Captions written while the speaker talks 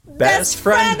Best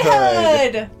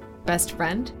friendhood. Best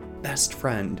friend? Best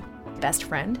friend. Best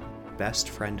friend? Best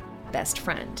friend. Best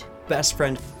friend. Best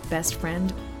friend. Best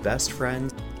friend. Best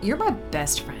friend. You're my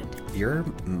best friend. You're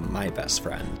my best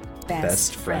friend.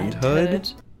 Best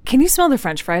friendhood? Can you smell the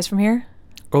french fries from here?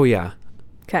 Oh, yeah.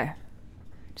 Okay.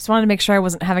 Just wanted to make sure I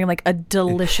wasn't having like a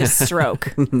delicious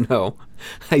stroke. No.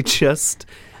 I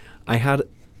had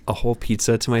a whole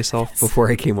pizza to myself before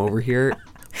I came over here.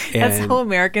 That's And how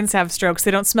Americans have strokes.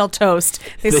 They don't smell toast.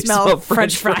 They smell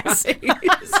french fries.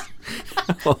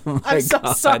 oh my I'm so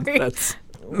God, sorry. That's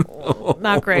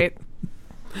Not great.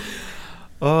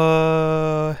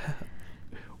 well,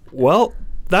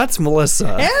 that's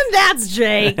Melissa. And that's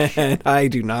Jake. And I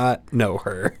do not know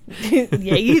her.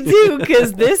 Yeah, you do,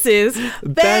 because this is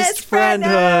Best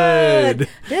Friendhood.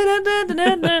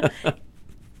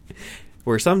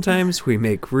 Where sometimes we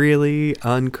make really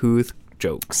uncouth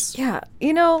jokes. Yeah,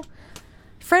 you know,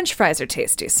 french fries are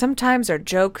tasty. Sometimes our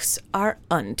jokes are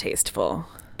untasteful.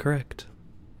 Correct.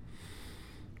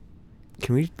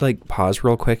 Can we, pause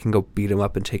real quick and go beat him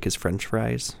up and take his french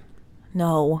fries?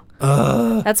 No.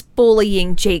 That's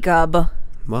bullying, Jacob.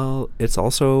 Well, it's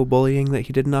also bullying that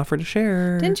he didn't offer to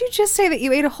share. Didn't you just say that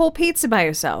you ate a whole pizza by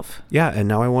yourself? Yeah, and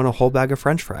now I want a whole bag of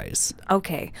french fries.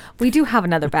 Okay, we do have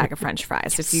another bag of french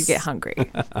fries if you get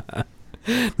hungry.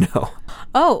 No.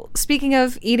 Oh, speaking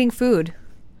of eating food.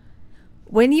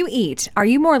 When you eat, are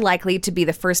you more likely to be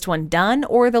the first one done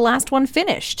or the last one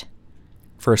finished?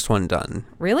 First one done.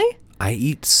 Really? I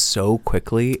eat so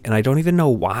quickly, and I don't even know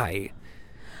why.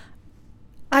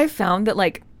 I found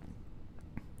that,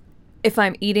 if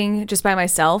I'm eating just by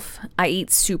myself, I eat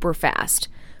super fast.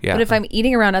 Yeah. But if I'm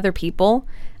eating around other people,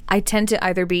 I tend to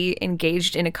either be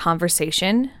engaged in a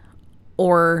conversation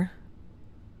or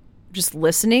just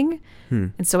listening.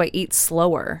 And so I eat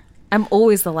slower. I'm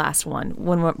always the last one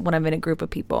when I'm in a group of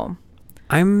people.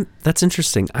 That's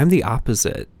interesting. I'm the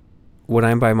opposite. When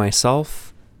I'm by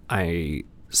myself, I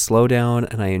slow down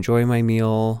and I enjoy my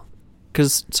meal.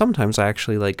 Because sometimes I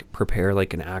actually prepare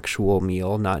an actual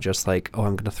meal, not just I'm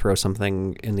going to throw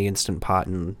something in the Instant Pot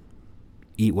and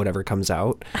eat whatever comes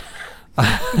out.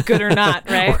 Good or not,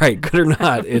 right? Right, good or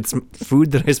not. It's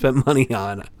food that I spent money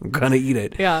on. I'm going to eat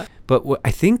it. Yeah. But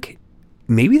I think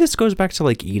maybe this goes back to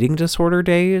eating disorder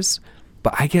days,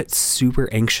 but I get super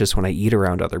anxious when I eat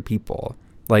around other people.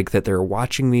 That they're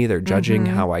watching me, they're judging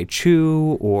how I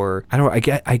chew, or I don't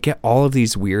know, I get all of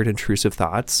these weird intrusive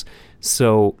thoughts.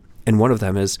 So, and one of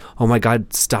them is, oh my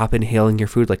God, stop inhaling your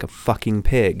food like a fucking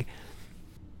pig.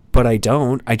 But I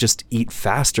don't. I just eat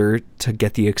faster to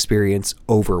get the experience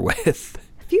over with.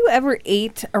 Have you ever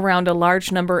ate around a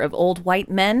large number of old white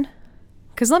men?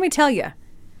 Because let me tell you,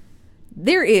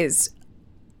 there is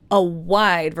a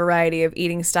wide variety of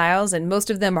eating styles, and most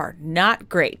of them are not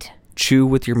great. Chew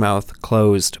with your mouth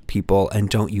closed, people, and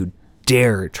don't you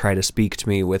dare try to speak to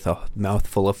me with a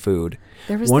mouthful of food.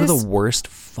 One of the worst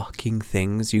fucking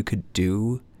things you could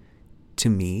do to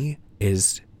me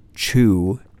is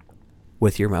chew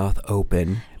with your mouth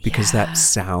open, because that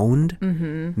sound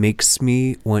makes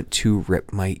me want to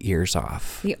rip my ears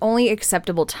off. The only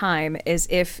acceptable time is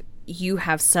if you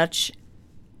have such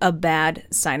a bad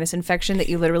sinus infection that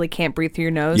you literally can't breathe through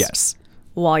your nose. Yes.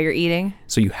 While you're eating.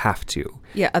 So you have to.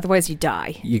 Yeah, otherwise you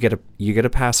die. You get a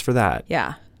pass for that.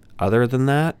 Yeah. Other than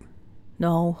that,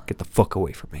 no. Get the fuck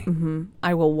away from me.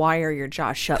 I will wire your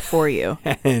jaw shut for you.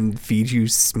 And feed you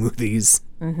smoothies.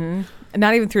 And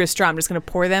not even through a straw. I'm just going to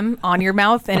pour them on your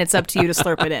mouth, and it's up to you to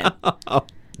slurp it in.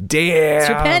 Damn. It's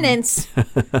your penance.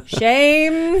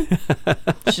 Shame.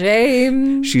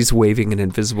 Shame. She's waving an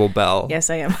invisible bell. Yes,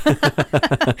 I am.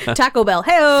 Taco Bell.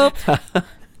 Hey-o.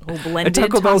 Oh, blended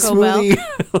Taco Bell smoothie.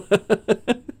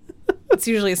 It's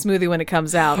usually a smoothie when it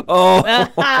comes out. Oh.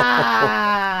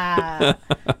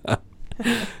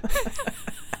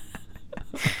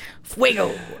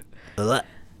 Fuego.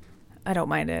 I don't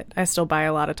mind it. I still buy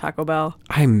a lot of Taco Bell.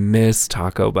 I miss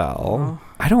Taco Bell. Oh.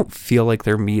 I don't feel like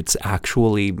their meat's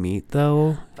actually meat,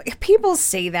 though. People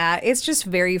say that. It's just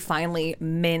very finely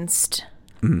minced.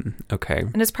 Okay.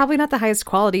 And it's probably not the highest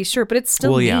quality, sure, but it's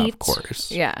still meat. Yeah, of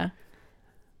course. Yeah.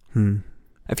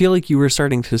 I feel like you were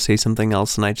starting to say something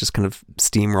else, and I just kind of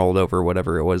steamrolled over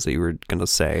whatever it was that you were going to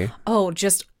say. Oh,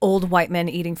 just old white men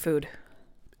eating food.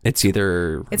 It's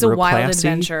either it's a wild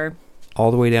adventure,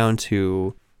 all the way down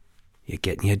to you're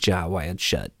getting your jaw wired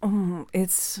shut.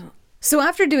 It's so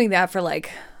after doing that for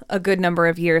a good number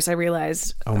of years, I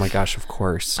realized. Oh my gosh! Of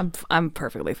course, I'm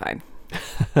perfectly fine.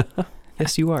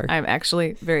 Yes, you are. I'm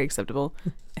actually very acceptable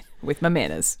with my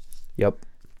manners. Yep.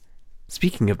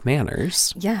 Speaking of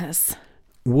manners. Yes.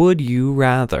 Would you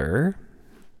rather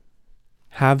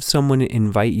have someone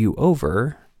invite you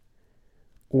over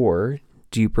Or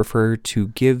do you prefer to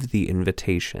give the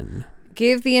invitation?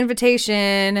 Give the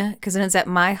invitation, because then it's at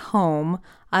my home.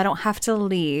 I don't have to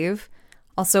leave.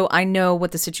 Also, I know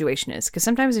what the situation is, because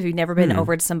sometimes if you've never been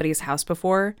over to somebody's house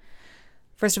before,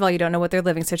 first of all, you don't know what their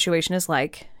living situation is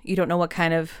like. You don't know what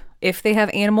kind of, if they have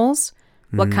animals,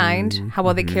 what kind, how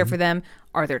well they care for them.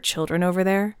 Are there children over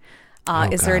there?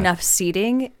 Is there enough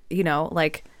seating? You know,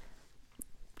 like,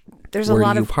 there's a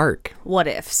lot of park? What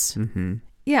ifs.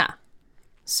 Yeah.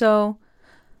 So,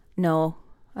 no,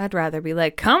 I'd rather be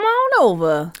like, come on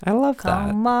over. I love that.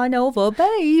 Come on over,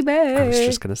 baby. I was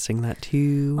just going to sing that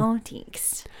too. Oh,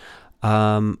 thanks.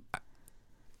 That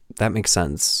makes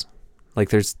sense. Like,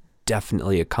 there's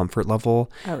definitely a comfort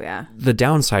level. Oh, yeah. The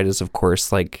downside is, of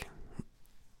course, like,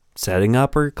 setting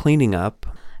up or cleaning up.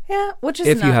 Yeah, which is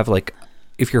if you have, like,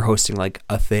 if you're hosting, like,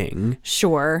 a thing.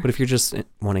 Sure. But if you're just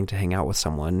wanting to hang out with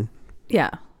someone.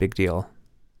 Yeah. Big deal.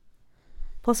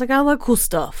 Plus, I got a lot of cool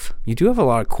stuff. You do have a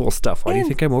lot of cool stuff. Why do you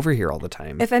think I'm over here all the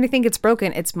time? If anything gets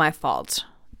broken, it's my fault.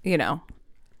 You know?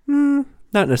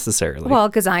 Not necessarily. Well,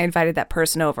 because I invited that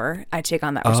person over. I take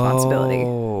on that responsibility.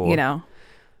 Oh. You know?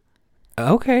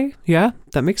 Okay. Yeah,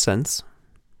 that makes sense.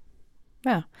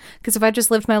 Yeah. Because if I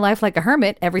just lived my life like a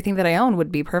hermit, everything that I own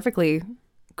would be perfectly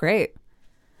great.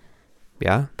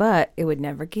 Yeah. But it would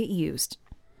never get used.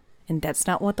 And that's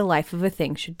not what the life of a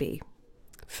thing should be.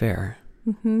 Fair.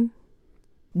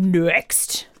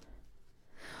 Next.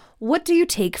 What do you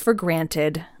take for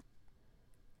granted?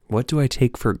 What do I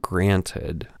take for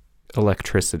granted?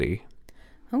 Electricity.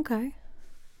 Okay.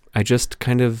 I just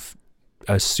kind of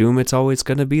assume it's always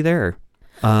going to be there.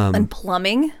 And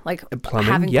plumbing? Like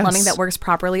having yes. plumbing that works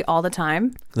properly all the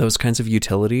time? Those kinds of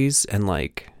utilities and,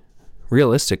 like,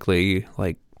 realistically,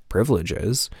 like,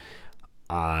 privileges,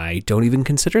 I don't even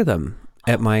consider them.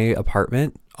 At my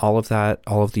apartment, all of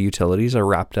the utilities are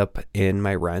wrapped up in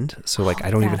my rent. So, like, I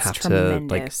don't even have to,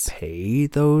 like, pay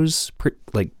those,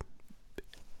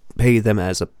 pay them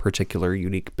as a particular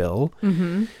unique bill.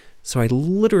 So I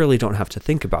literally don't have to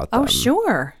think about them. Oh,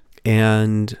 sure.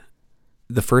 And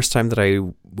the first time that I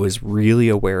was really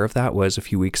aware of that was a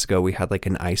few weeks ago. We had, like,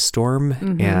 an ice storm,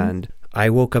 and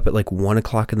I woke up at, like, 1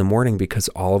 o'clock in the morning because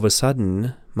all of a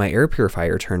sudden my air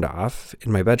purifier turned off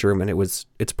in my bedroom, and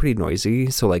it's pretty noisy.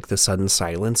 So, like, the sudden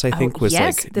silence, I think, was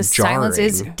yes, like the jarring. silence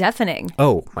is deafening.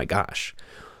 Oh my gosh.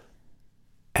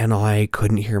 And I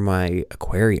couldn't hear my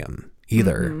aquarium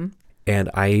either. And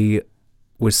I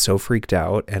was so freaked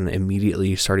out and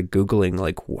immediately started Googling,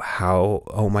 like,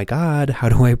 oh my God, how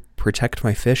do I protect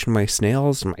my fish and my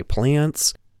snails and my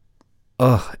plants?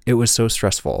 Ugh, it was so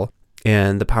stressful.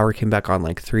 And the power came back on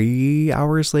like 3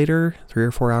 hours later, 3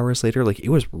 or 4 hours later. Like, it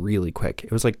was really quick.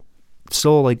 It was like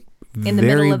still like in the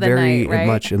middle of the night, right?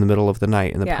 much in the middle of the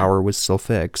night, and the power was still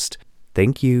fixed.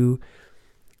 Thank you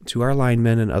to our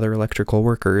linemen and other electrical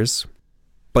workers.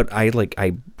 But I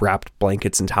wrapped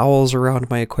blankets and towels around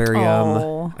my aquarium.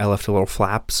 Oh. I left a little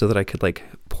flap so that I could, like,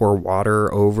 pour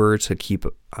water over to keep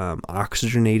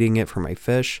oxygenating it for my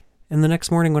fish. And the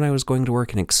next morning when I was going to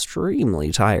work and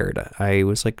extremely tired, I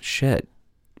was like, shit,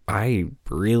 I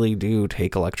really do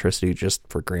take electricity just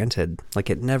for granted. Like,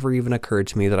 it never even occurred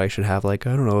to me that I should have, like,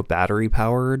 I don't know, a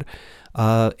battery-powered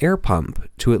air pump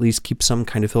to at least keep some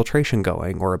kind of filtration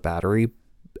going, or a battery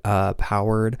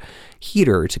powered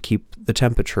heater to keep the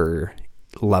temperature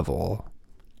level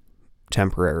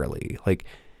temporarily. Like,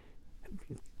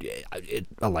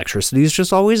 electricity is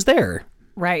just always there.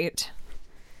 Right.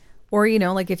 Or, you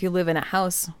know, like if you live in a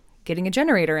house, getting a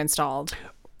generator installed.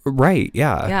 Right.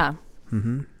 Yeah.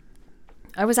 Yeah.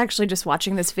 I was actually just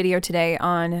watching this video today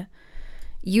on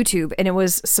YouTube, and it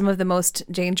was some of the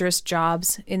most dangerous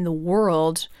jobs in the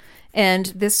world. And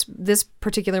this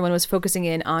particular one was focusing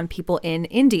in on people in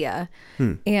India.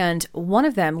 And one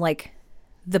of them, like,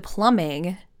 the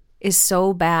plumbing is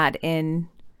so bad in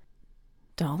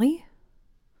Delhi?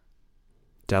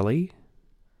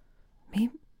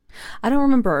 Maybe. I don't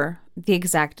remember the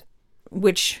exact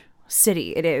which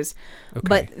city it is. Okay.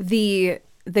 But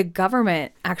the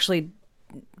government actually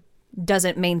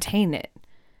doesn't maintain it.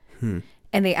 And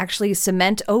they actually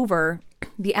cement over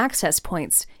the access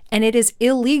points. And it is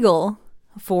illegal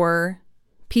for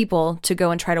people to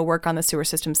go and try to work on the sewer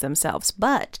systems themselves.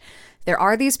 But there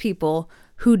are these people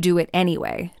who do it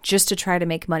anyway, just to try to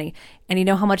make money. And you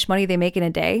know how much money they make in a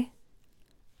day?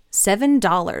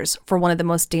 $7 for one of the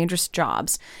most dangerous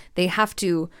jobs. They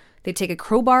take a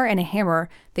crowbar and a hammer,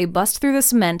 they bust through the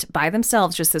cement by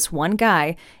themselves, just this one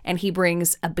guy, and he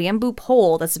brings a bamboo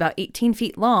pole that's about 18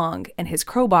 feet long and his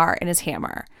crowbar and his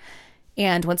hammer.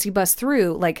 And once he busts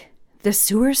through, like, the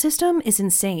sewer system is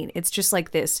insane. It's just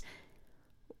like this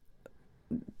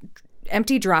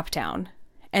empty drop down,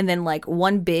 and then like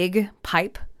one big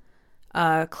pipe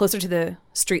closer to the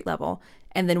street level,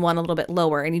 and then one a little bit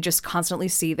lower, and you just constantly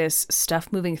see this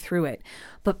stuff moving through it.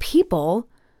 But people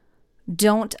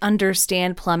don't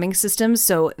understand plumbing systems,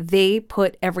 so they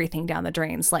put everything down the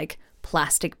drains, like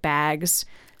plastic bags,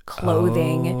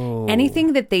 clothing,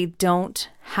 anything that they don't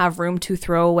have room to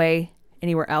throw away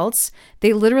anywhere else.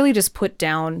 They literally just put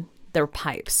down their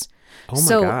pipes. Oh my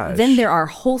so gosh. then there are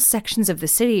whole sections of the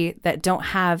city that don't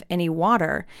have any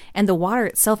water, and the water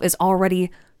itself is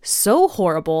already so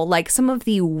horrible. Like some of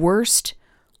the worst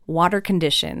water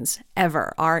conditions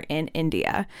ever are in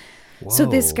India. So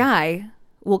this guy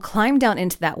will climb down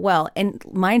into that well, and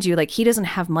mind you, like he doesn't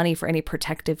have money for any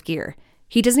protective gear.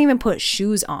 He doesn't even put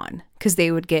shoes on because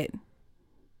they would get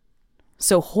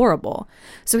so horrible.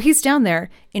 So he's down there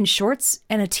in shorts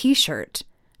and a t-shirt,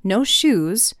 no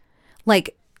shoes,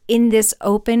 like in this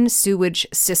open sewage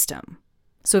system.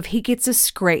 So if he gets a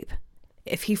scrape,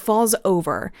 if he falls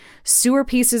over, sewer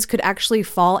pieces could actually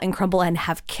fall and crumble and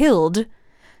have killed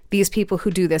these people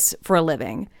who do this for a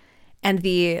living. And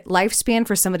the lifespan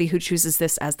for somebody who chooses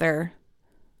this as their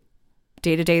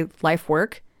day-to-day life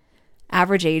work,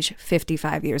 average age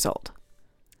 55 years old.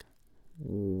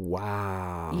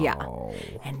 Wow. Yeah.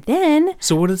 And then...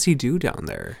 So what does he do down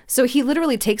there? So he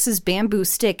literally takes his bamboo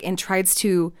stick and tries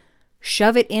to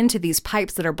shove it into these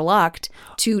pipes that are blocked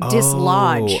to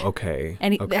dislodge. Oh, okay.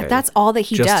 And okay. that's all that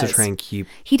he does. Just to try and keep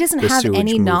He doesn't the have sewage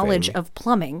any moving. knowledge of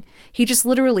plumbing. He just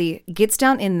literally gets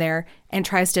down in there and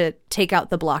tries to take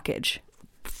out the blockage.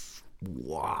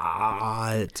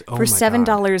 What? Oh For my $7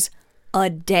 God. a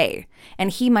day.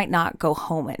 And he might not go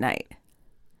home at night.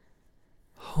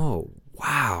 Oh,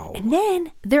 wow. And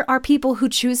then there are people who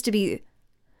choose to be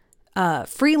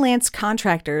freelance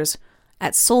contractors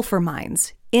at sulfur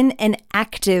mines in an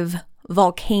active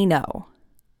volcano.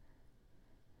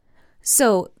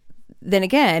 So then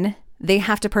again, they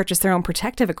have to purchase their own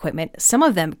protective equipment. Some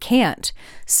of them can't.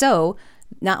 So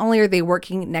not only are they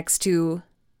working next to,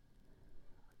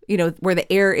 where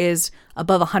the air is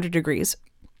above 100 degrees,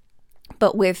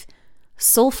 but with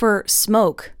sulfur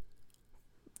smoke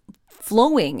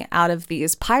flowing out of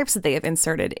these pipes that they have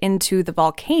inserted into the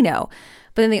volcano.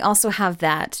 But then they also have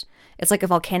that, it's like a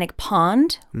volcanic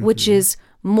pond, which is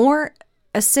more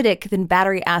acidic than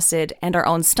battery acid and our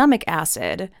own stomach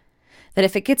acid, that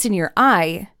if it gets in your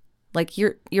eye, like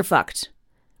you're fucked.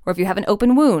 Or if you have an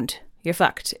open wound, you're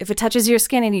fucked. If it touches your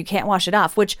skin and you can't wash it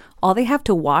off, which all they have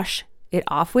to wash it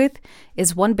off with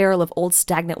is one barrel of old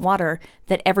stagnant water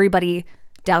that everybody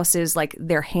douses like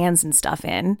their hands and stuff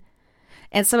in.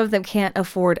 And some of them can't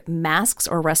afford masks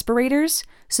or respirators,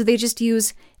 so they just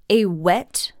use a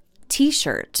wet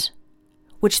t-shirt,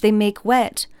 which they make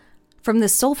wet from the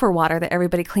sulfur water that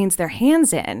everybody cleans their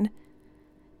hands in.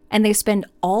 And they spend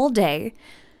all day.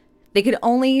 They could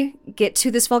only get to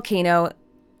this volcano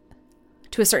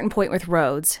to a certain point with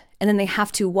roads, and then they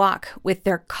have to walk with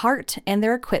their cart and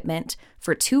their equipment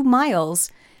for 2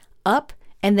 miles up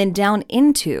and then down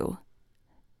into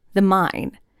the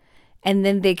mine. And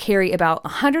then they carry about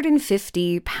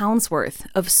 150 pounds worth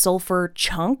of sulfur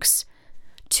chunks,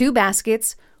 2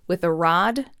 baskets with a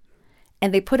rod,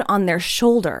 and they put it on their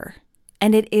shoulder.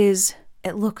 And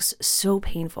it looks so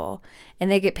painful.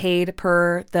 And they get paid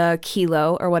per the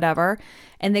kilo or whatever.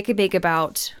 And they could make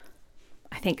about,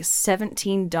 I think,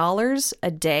 $17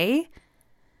 a day.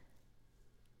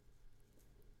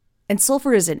 And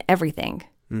sulfur is in everything.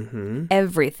 Mm-hmm.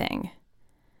 Everything.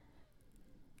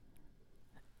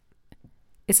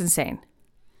 It's insane.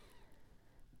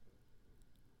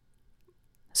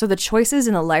 So the choices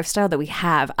in the lifestyle that we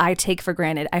have, I take for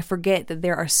granted. I forget that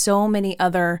there are so many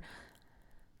other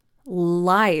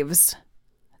lives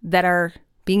that are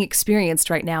being experienced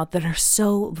right now that are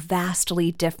so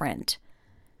vastly different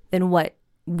than what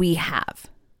we have.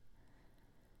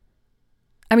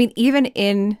 I mean, even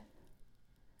in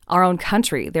our own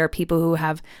country, there are people who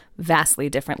have vastly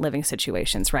different living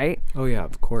situations, right? Oh, yeah,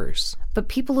 of course. But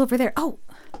people over there,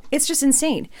 it's just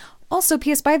insane. Also,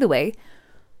 P.S. by the way,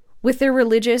 with their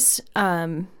religious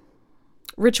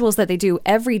rituals that they do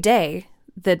every day,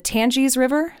 the Ganges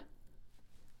River,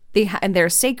 and they're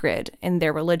sacred in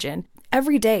their religion.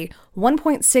 Every day,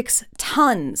 1.6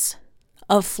 tons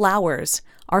of flowers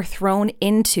are thrown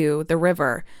into the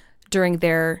river during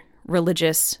their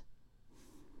religious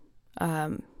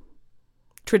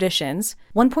traditions.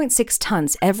 1.6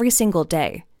 tons every single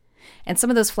day. And some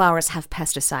of those flowers have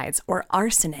pesticides or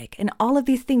arsenic and all of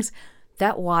these things.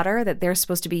 That water that they're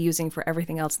supposed to be using for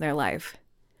everything else in their life.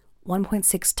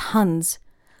 1.6 tons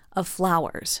of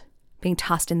flowers being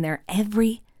tossed in there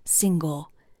every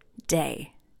single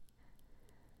day.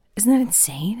 Isn't that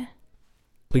insane?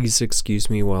 Please excuse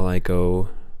me while I go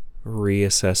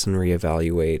reassess and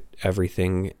reevaluate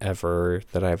everything ever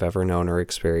that I've ever known or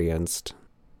experienced.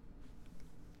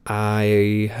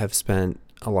 I have spent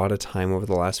a lot of time over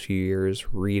the last few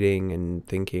years reading and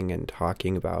thinking and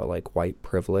talking about like white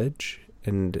privilege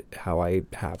and how I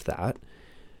have that.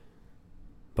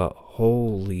 But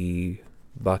holy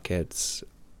buckets,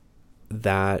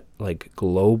 that like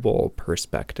global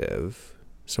perspective,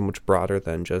 so much broader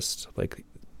than just like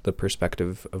the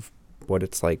perspective of what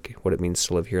it's like, what it means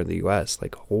to live here in the US.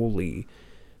 Like, holy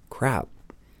crap.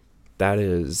 That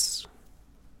is,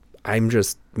 I'm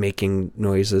just making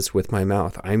noises with my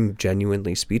mouth. I'm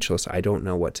genuinely speechless. I don't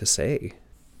know what to say.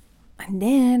 And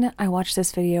then I watched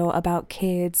this video about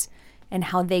kids and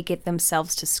how they get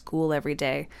themselves to school every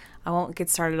day. I won't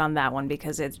get started on that one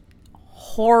because it's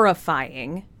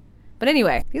horrifying. But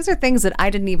anyway, these are things that I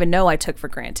didn't even know I took for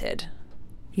granted.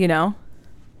 You know?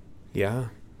 Yeah,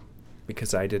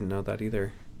 because I didn't know that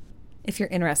either. If you're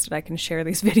interested, I can share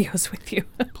these videos with you.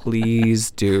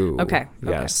 Please do. Okay.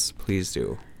 Yes, please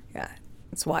do. Yeah,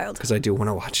 it's wild. Because I do want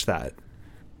to watch that.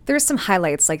 There's some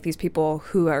highlights, like these people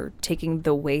who are taking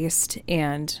the waste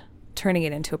and turning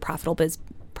it into a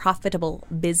profitable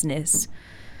business.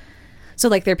 So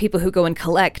like there are people who go and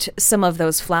collect some of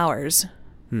those flowers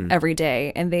every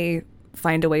day, and they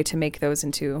find a way to make those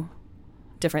into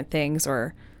different things,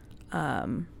 or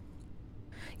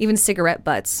even cigarette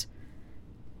butts.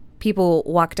 People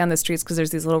walk down the streets because there's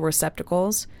these little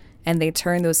receptacles, and they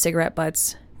turn those cigarette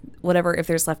butts, whatever, if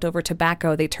there's leftover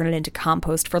tobacco, they turn it into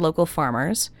compost for local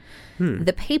farmers.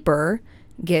 The paper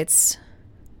gets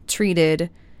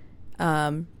treated,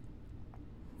 the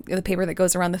paper that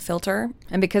goes around the filter,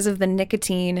 and because of the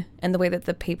nicotine and the way that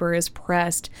the paper is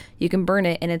pressed, you can burn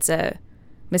it, and it's a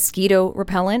mosquito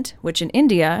repellent, which in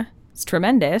India is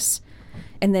tremendous.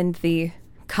 And then the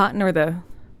cotton, or the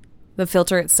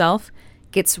filter itself,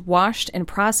 gets washed and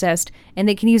processed, and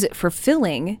they can use it for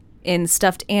filling in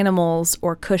stuffed animals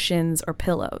or cushions or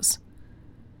pillows.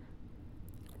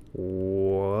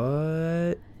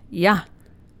 What? Yeah.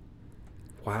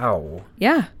 Wow.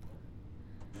 Yeah.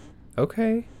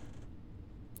 Okay.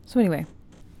 So anyway.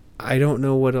 I don't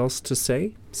know what else to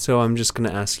say, so I'm just going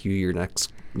to ask you your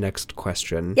next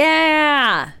question.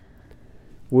 Yeah.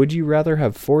 Would you rather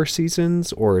have 4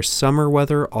 seasons or summer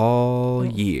weather all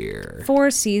year?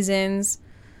 4 seasons.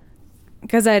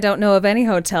 Because I don't know of any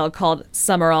hotel called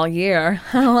Summer All Year.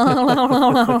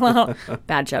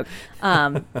 Bad joke.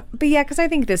 But yeah, because I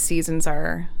think the seasons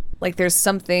are, like, there's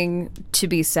something to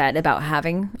be said about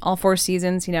having all 4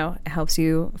 seasons. You know, it helps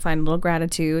you find a little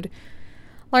gratitude,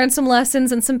 learn some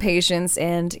lessons and some patience,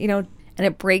 and, you know, and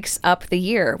it breaks up the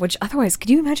year, which otherwise, could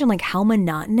you imagine, like, how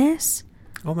monotonous?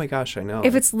 Oh my gosh, I know.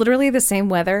 If it's literally the same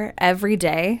weather every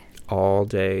day. All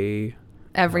day.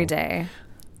 Every day.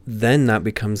 Then that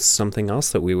becomes something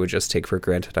else that we would just take for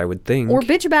granted, I would think. Or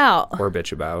bitch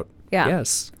about. Yeah.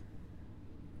 Yes.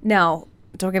 Now,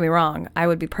 don't get me wrong. I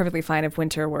would be perfectly fine if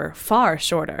winter were far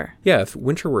shorter. Yeah, if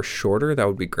winter were shorter, that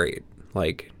would be great.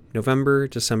 Like November,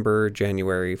 December,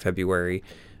 January, February.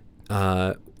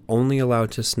 Only allowed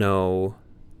to snow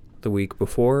the week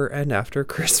before and after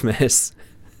Christmas.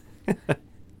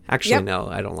 Actually, Yep. No,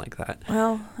 I don't like that.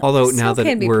 Well, although now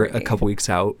that we're pretty. a couple weeks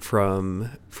out from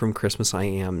Christmas, I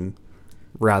am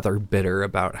rather bitter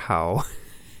about how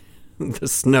the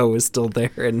snow is still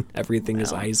there and everything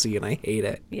is icy, and I hate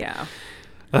it. Yeah.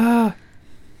 But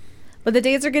the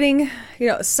days are getting, you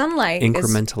know, sunlight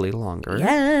Incrementally longer.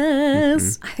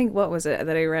 Yes. I think, what was it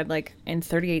that I read? Like, in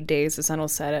 38 days, the sun will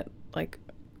set at, like,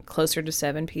 closer to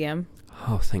 7 p.m.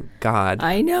 Oh, thank God.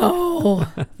 I know.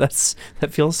 That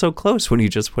feels so close when you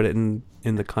just put it in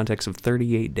the context of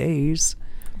 38 days.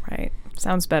 Right.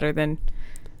 Sounds better than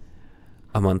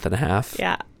a month and a half.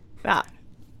 Yeah.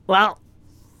 Well.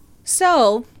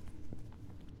 So,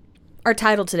 our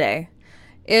title today.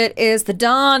 It is the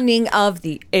dawning of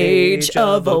the age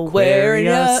of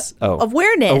awareness.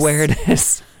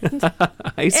 Awareness.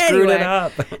 I screwed it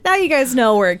up. Now you guys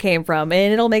know where it came from,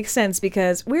 and it'll make sense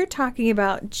because we're talking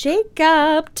about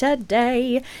Jacob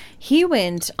today. He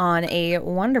went on a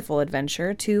wonderful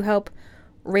adventure to help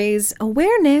raise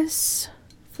awareness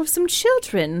for some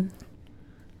children.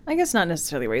 I guess not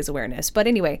necessarily raise awareness, but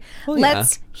anyway,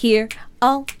 let's hear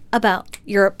all about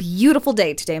your beautiful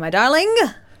day today, my darling.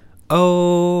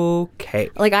 Okay.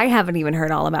 Like, I haven't even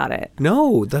heard all about it.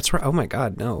 No, that's right. Oh my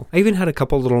God, no. I even had a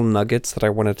couple little nuggets that I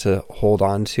wanted to hold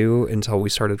on to until we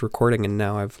started recording, and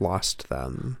now I've lost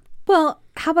them. Well,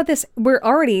 how about this? We're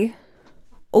already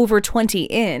over 20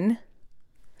 in.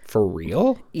 For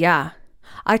real? Yeah.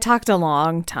 I talked a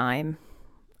long time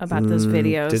about those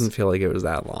videos. Didn't feel like it was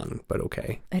that long, but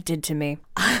okay. It did to me.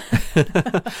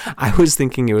 I was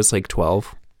thinking it was like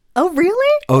 12. Oh,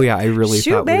 really? Oh, yeah. I really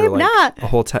Shoot, thought we babe, were like not. a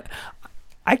whole time.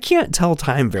 I can't tell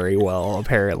time very well,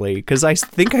 apparently, because I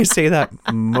think I say that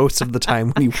most of the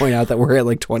time when you point out that we're at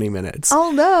like 20 minutes.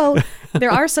 Oh, no.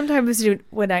 There are some times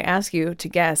when I ask you to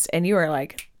guess and you are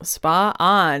like, spot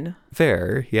on.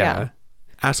 Fair, yeah.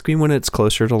 Ask me when it's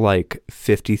closer to like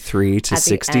 53 to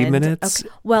 60 minutes. Okay.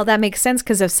 Well, that makes sense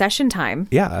because of session time.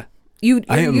 Yeah. You're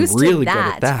I am used really to good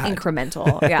at that.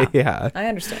 incremental. Yeah. Yeah. I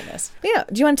understand this. But yeah.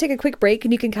 Do you want to take a quick break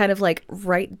and you can kind of like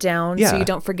write down so you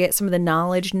don't forget some of the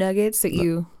knowledge nuggets that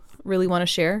you really want to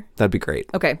share? That'd be great.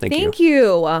 Okay. Thank you.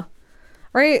 All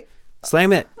right.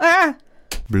 Slam it. Ah.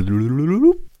 Bloop,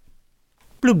 bloop,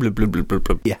 bloop, bloop, bloop, bloop,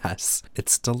 bloop. Yes.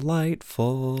 It's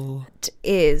delightful. It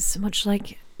is much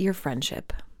like your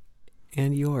friendship.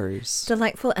 And yours.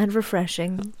 Delightful and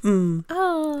refreshing.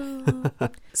 Oh.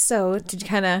 So did you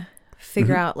kind of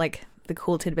figure out like the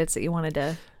cool tidbits that you wanted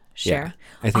to share?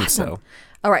 Yeah, I think Awesome. so.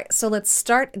 All right. So let's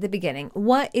start at the beginning.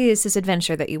 What is this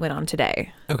adventure that you went on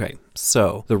today? Okay.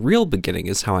 So the real beginning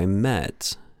is how I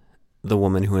met the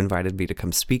woman who invited me to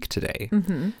come speak today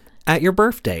at your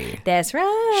birthday. That's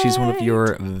right. She's one of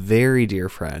your very dear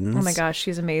friends. Oh my gosh,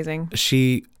 she's amazing.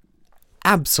 She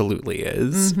absolutely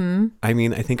is. I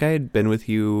mean, I think I had been with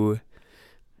you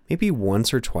maybe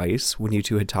once or twice when you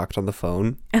two had talked on the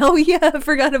phone. Oh yeah, I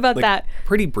forgot about Like, that.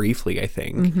 pretty briefly, I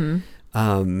think.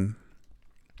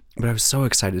 But I was so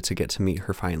excited to get to meet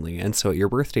her finally. And so at your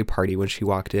birthday party, when she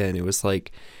walked in, it was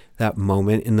like that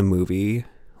moment in the movie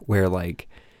where like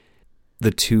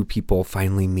the two people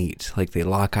finally meet. Like they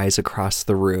lock eyes across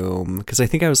the room. Because I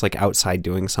think I was like outside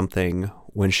doing something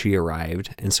when she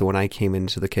arrived. And so when I came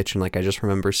into the kitchen, like I just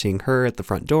remember seeing her at the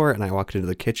front door and I walked into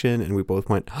the kitchen and we both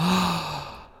went,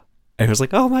 oh, and I was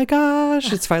like, oh my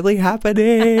gosh, it's finally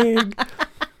happening.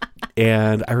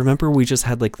 And I remember we just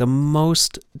had like the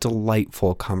most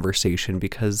delightful conversation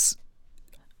because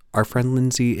our friend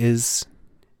Lindsay is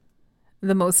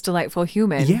The most delightful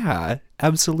human. Yeah,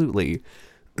 absolutely.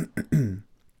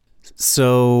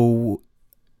 So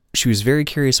she was very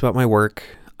curious about my work.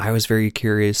 I was very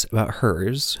curious about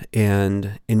hers.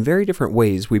 And in very different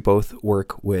ways, we both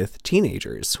work with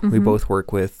teenagers. We both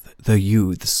work with the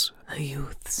youths. The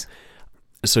youths.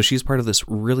 So she's part of this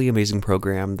really amazing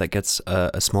program that gets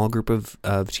a small group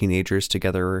of teenagers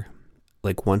together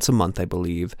like once a month, I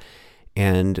believe.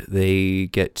 And they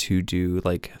get to do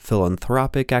like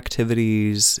philanthropic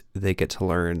activities. They get to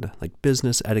learn like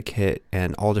business etiquette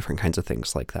and all different kinds of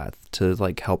things like that to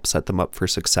like help set them up for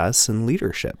success and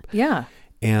leadership. Yeah.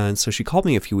 And so she called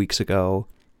me a few weeks ago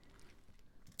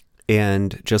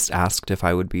and just asked if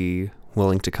I would be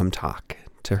willing to come talk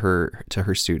to her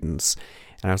students.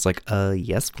 And I was like,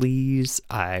 yes, please.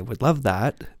 I would love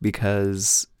that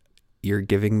because you're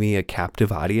giving me a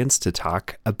captive audience to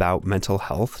talk about mental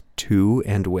health to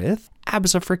and with.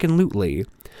 Abso-freaking-lutely.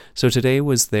 So today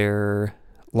was their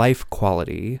life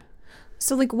quality.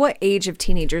 So like what age of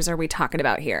teenagers are we talking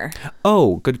about here?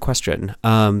 Oh, good question.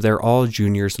 They're all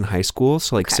juniors in high school.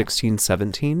 So like Okay. 16,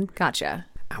 17. Gotcha.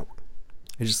 Ow.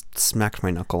 I just smacked my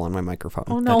knuckle on my microphone.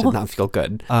 Oh, no. That did not feel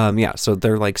good. Yeah, so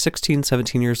they're like 16,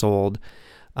 17 years old.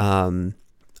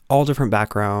 All different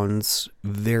backgrounds.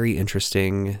 Very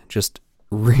interesting. Just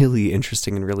really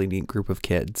interesting and really neat group of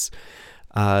kids.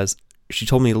 She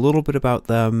told me a little bit about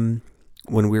them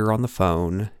when we were on the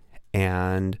phone.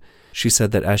 And she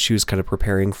said that as she was kind of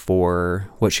preparing for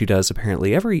what she does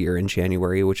apparently every year in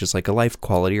January, which is like a life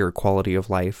quality or quality of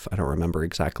life, I don't remember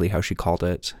exactly how she called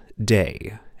it,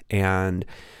 day. And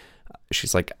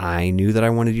she's like, I knew that I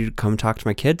wanted you to come talk to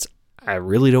my kids. I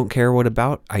really don't care what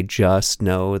about. I just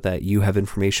know that you have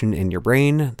information in your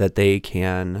brain that they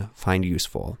can find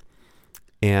useful.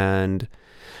 And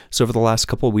so over the last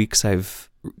couple of weeks, I've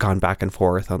gone back and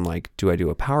forth on like, do I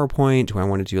do a PowerPoint? Do I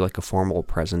want to do like a formal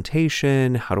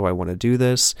presentation? How do I want to do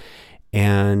this?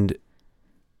 And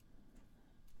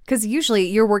Because usually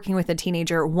you're working with a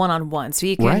teenager one-on-one, so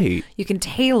you can Right. you can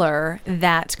tailor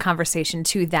that conversation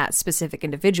to that specific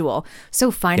individual. So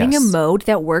finding Yes. a mode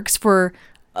that works for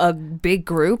a big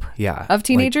group yeah, of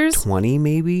teenagers. like 20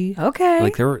 maybe. Okay,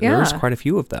 Like there was yeah. quite a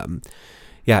few of them.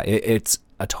 Yeah, it's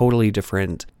a totally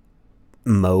different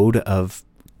mode of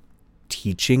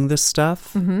teaching this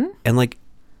stuff. Mm-hmm. And like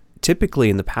typically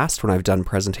in the past when I've done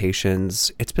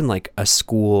presentations, it's been like a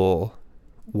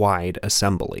school-wide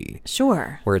assembly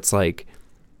Sure. where it's like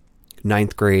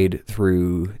 9th grade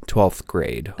through 12th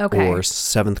grade Okay. or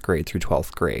 7th grade through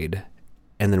 12th grade.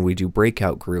 And then we do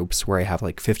breakout groups where I have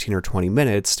like 15 or 20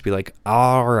 minutes to be like,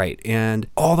 all right, and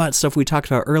all that stuff we talked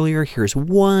about earlier, here's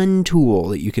one tool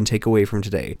that you can take away from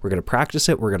today. We're going to practice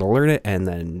it, we're going to learn it, and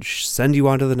then send you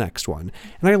on to the next one.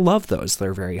 And I love those.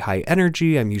 They're very high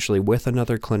energy. I'm usually with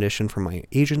another clinician from my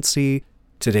agency.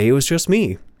 Today it was just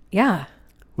me. Yeah.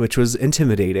 Which was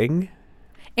intimidating.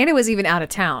 And it was even out of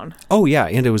town. Oh, yeah.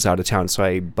 And it was out of town. So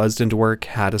I buzzed into work,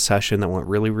 had a session that went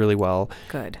really, really well.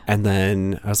 Good. And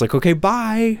then I was like, okay,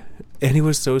 bye. And he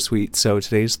was so sweet. So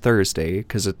today's Thursday,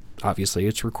 because obviously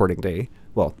it's recording day.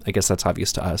 Well, I guess that's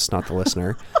obvious to us, not the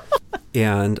listener.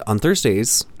 And on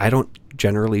Thursdays, I don't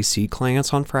generally see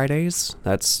clients on Fridays.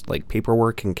 That's like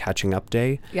paperwork and catching up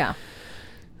day. Yeah.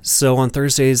 So on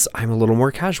Thursdays, I'm a little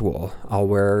more casual. I'll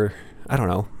wear, I don't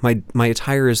know, my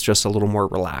attire is just a little more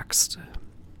relaxed.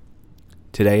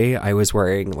 Today, I was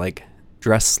wearing like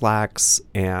dress slacks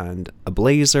and a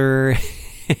blazer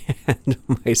and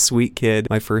my sweet kid.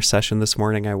 My first session this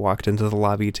morning, I walked into the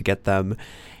lobby to get them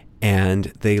and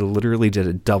they literally did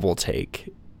a double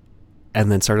take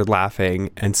and then started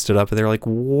laughing and stood up and they were like,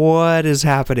 what is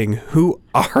happening? Who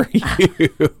are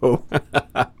you?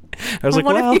 I was like,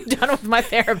 what well, have you done with my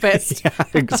therapist? yeah,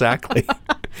 exactly.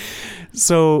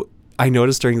 So I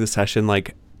noticed during the session,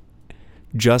 like,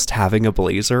 just having a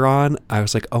blazer on, I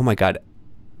was like, oh my God,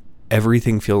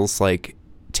 everything feels like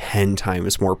 10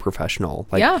 times more professional.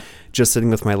 Like just sitting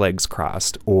with my legs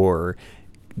crossed or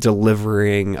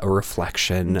delivering a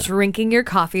reflection. Drinking your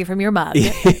coffee from your mug.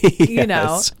 Yes. You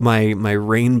know. My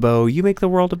rainbow, you make the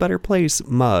world a better place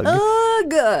mug.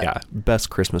 Ugh. Yeah. Best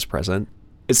Christmas present.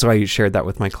 So I shared that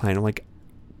with my client. I'm like,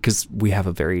 because we have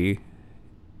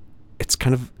it's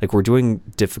kind of like we're doing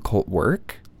difficult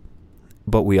work,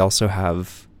 but we also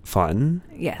have fun.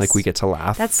 Yes. Like we get to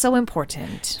laugh. That's so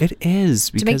important. It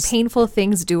is. To make painful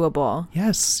things doable.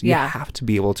 Yes. You have to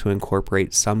be able to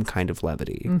incorporate some kind of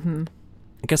levity. Mm-hmm.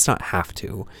 I guess not have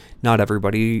to. Not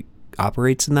everybody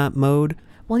operates in that mode.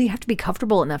 Well, you have to be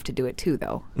comfortable enough to do it too,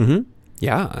 though. Mm-hmm.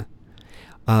 Yeah.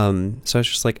 So I was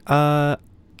just like,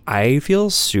 I feel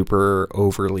super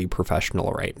overly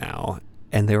professional right now.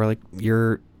 And they were like,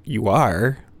 you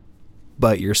are,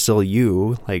 but you're still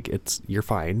you. Like you're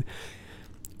fine.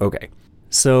 Okay.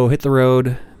 So hit the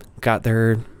road, got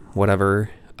there,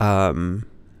 whatever.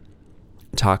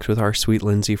 Talked with our sweet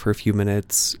Lindsay for a few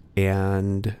minutes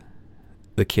and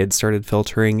the kids started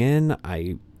filtering in.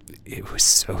 It was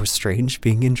so strange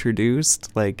being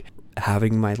introduced, like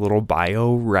having my little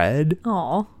bio read.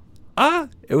 Oh.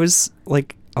 It was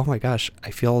like, oh my gosh,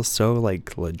 I feel so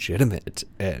like legitimate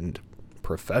and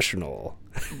professional.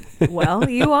 Well,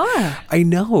 you are. I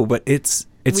know, but it's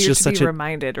weird just to such be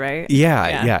reminded, right?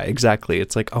 Yeah, exactly.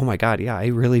 It's like, oh my God, yeah, I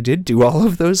really did do all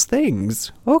of those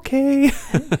things. Okay.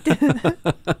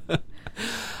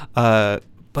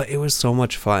 But it was so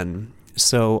much fun.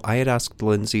 So I had asked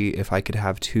Lindsay if I could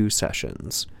have 2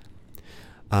 sessions,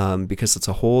 because it's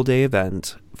a whole day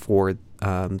event for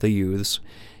the youths.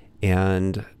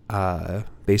 And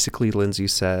basically Lindsay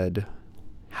said,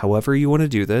 however you want to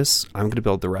do this, I'm going to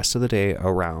build the rest of the day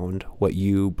around what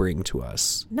you bring to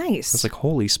us. Nice. I was like,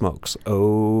 holy smokes.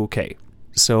 Okay.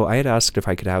 So I had asked if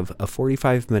I could have a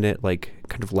 45-minute like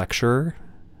kind of lecture,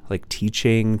 like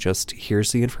teaching, just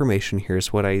here's the information,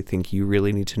 here's what I think you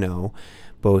really need to know,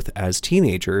 both as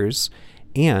teenagers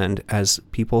and as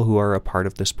people who are a part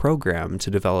of this program to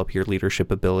develop your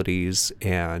leadership abilities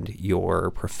and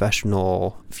your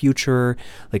professional future.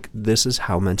 Like this is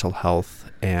how mental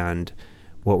health and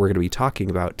what we're going to be talking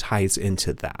about ties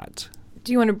into that.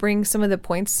 Do you want to bring some of the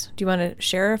points? Do you want to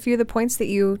share a few of the points that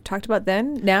you talked about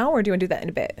now, or do you want to do that in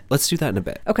a bit? Let's do that in a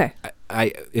bit. Okay.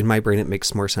 I in my brain, it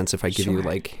makes more sense if I give you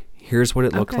like, here's what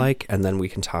it looked like, and then we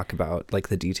can talk about like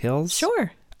the details.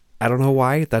 Sure. I don't know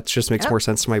why. That just makes more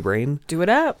sense to my brain. Do it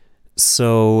up.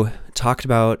 So talked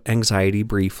about anxiety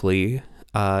briefly,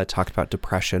 talked about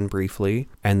depression briefly,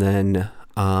 and then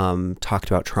talked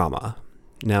about trauma.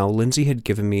 Now, Lindsay had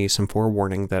given me some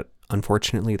forewarning that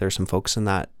unfortunately there's some folks in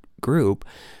that group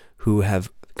who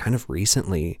have kind of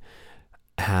recently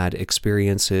had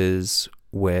experiences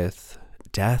with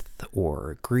death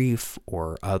or grief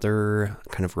or other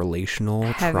kind of relational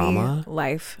Heavy trauma.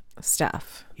 Life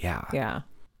stuff. Yeah. Yeah.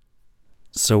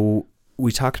 So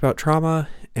we talked about trauma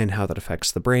and how that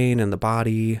affects the brain and the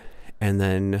body. And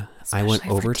then I went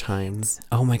overtime.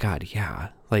 Oh my God. Yeah.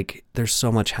 Like there's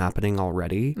so much happening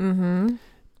already. Mm-hmm.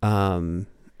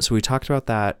 So we talked about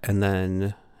that. And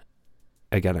then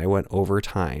again, I went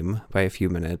overtime by a few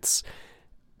minutes,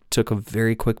 took a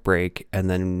very quick break, and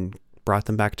then brought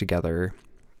them back together.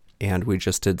 And we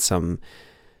just did some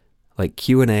like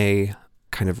Q&A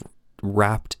kind of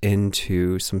wrapped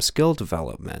into some skill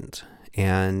development.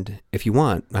 And if you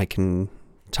want, I can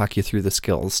talk you through the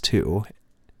skills too.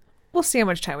 We'll see how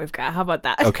much time we've got. How about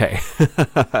that? Okay.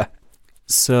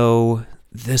 So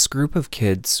this group of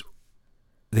kids,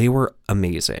 they were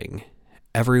amazing.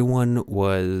 Everyone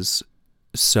was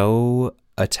so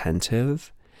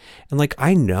attentive. And like,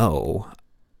 I know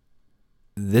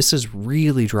this is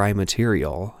really dry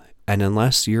material. And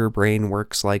unless your brain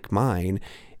works like mine,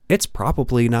 it's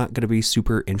probably not going to be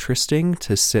super interesting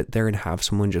to sit there and have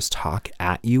someone just talk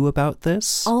at you about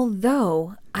this.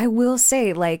 Although I will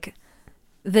say, like,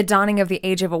 the dawning of the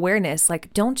age of awareness,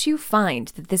 like, don't you find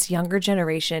that this younger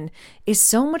generation is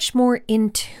so much more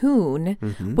in tune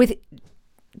with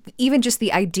even just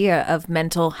the idea of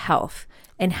mental health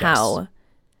and how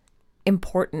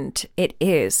important it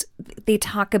is? They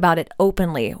talk about it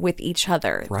openly with each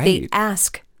other. Right. They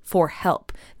ask for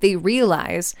help. They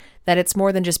realize that it's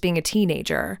more than just being a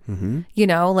teenager. You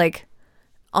know, like,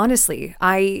 honestly,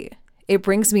 it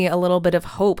brings me a little bit of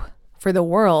hope for the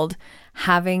world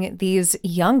having these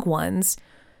young ones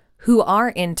who are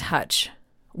in touch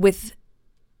with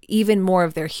even more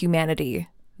of their humanity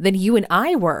than you and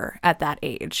I were at that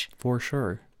age. For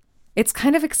sure. It's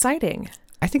kind of exciting.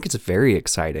 I think it's very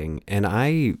exciting. And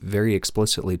I very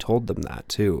explicitly told them that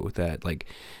too, that like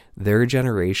their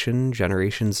generation,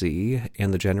 Generation Z,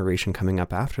 and the generation coming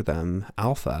up after them,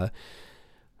 Alpha,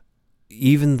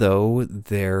 even though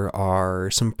there are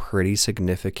some pretty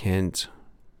significant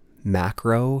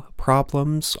macro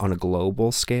problems on a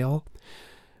global scale,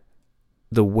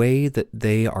 the way that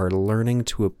they are learning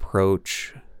to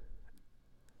approach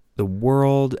the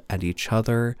world and each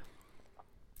other,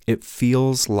 it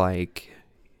feels like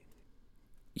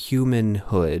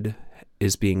humanhood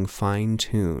is being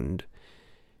fine-tuned,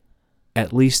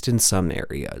 at least in some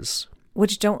areas.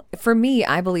 For me,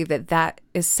 I believe that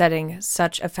is setting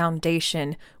such a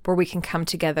foundation where we can come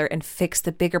together and fix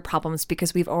the bigger problems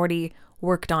because we've already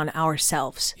worked on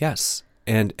ourselves. Yes.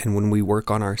 And when we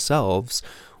work on ourselves,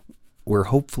 we're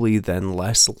hopefully then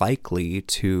less likely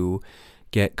to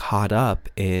get caught up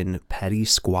in petty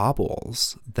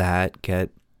squabbles that get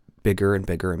bigger and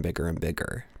bigger and bigger and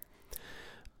bigger.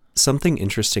 Something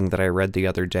interesting that I read the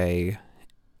other day,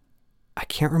 I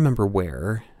can't remember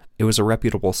where. It was a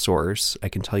reputable source. I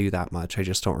can tell you that much. I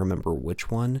just don't remember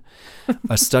which one.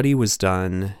 A study was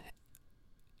done,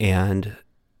 and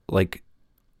like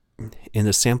in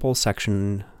the sample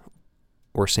section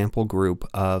or sample group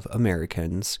of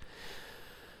Americans,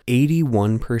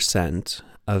 81%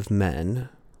 of men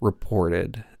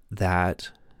reported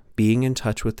that being in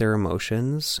touch with their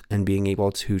emotions and being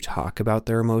able to talk about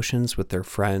their emotions with their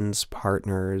friends,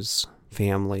 partners,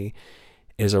 family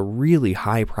is a really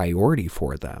high priority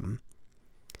for them.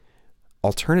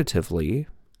 Alternatively,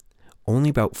 only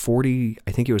about 42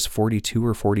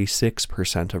 or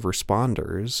 46% of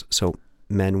responders, so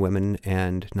men, women,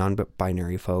 and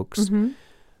non-binary folks,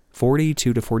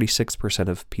 42 to 46%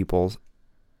 of people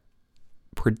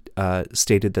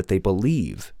stated that they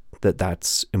believe that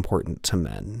that's important to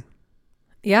men.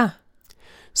 Yeah.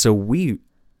 So we,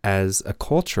 as a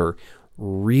culture,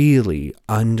 really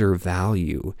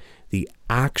undervalue the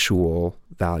actual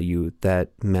value that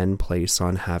men place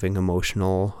on having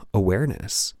emotional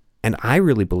awareness. And I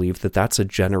really believe that that's a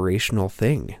generational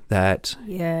thing that,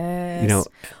 yes. you know,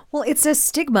 well, it's a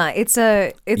stigma. It's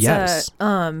a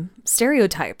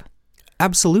stereotype.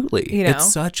 Absolutely. You know?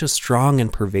 It's such a strong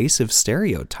and pervasive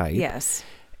stereotype. Yes.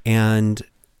 And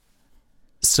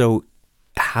so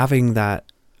having that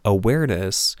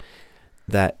awareness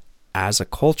that as a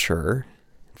culture,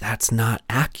 that's not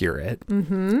accurate,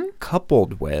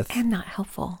 coupled with... And not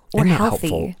helpful or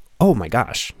healthy. Oh my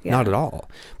gosh, Yeah. not at all.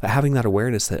 But having that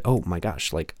awareness that, oh my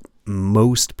gosh, like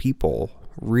most people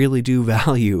really do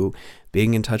value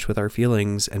being in touch with our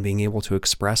feelings and being able to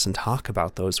express and talk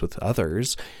about those with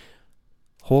others.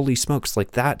 Holy smokes,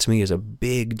 like that to me is a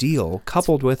big deal,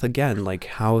 coupled with, again, like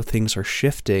how things are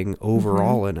shifting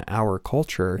overall in our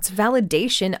culture. It's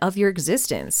validation of your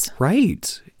existence.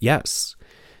 Right. Yes.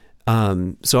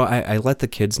 So I let the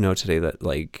kids know today that,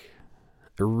 like,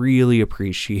 I really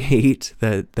appreciate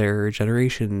that their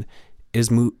generation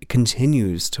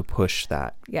continues to push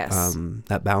that. Yes.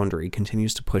 That boundary,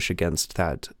 continues to push against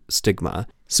that stigma.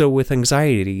 So with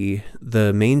anxiety,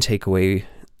 the main takeaway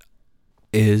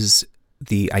is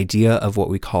the idea of what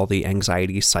we call the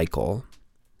anxiety cycle.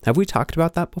 Have we talked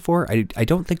about that before? I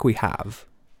don't think we have.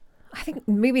 I think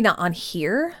maybe not on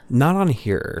here. Not on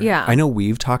here. Yeah. I know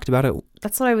we've talked about it.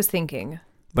 That's what I was thinking.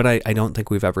 But I don't think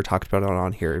we've ever talked about it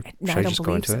on here. No, Should I just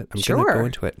go into it? I'm Sure. going to go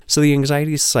into it. So the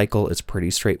anxiety cycle is pretty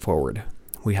straightforward.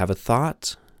 We have a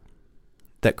thought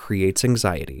that creates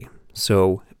anxiety.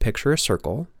 So picture a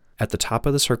circle, at the top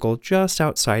of the circle, just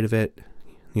outside of it,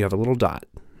 you have a little dot.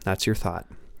 That's your thought.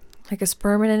 Like a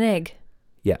sperm and an egg.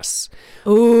 Yes.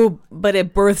 Ooh, but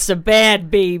it births a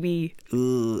bad baby.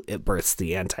 Ooh, it births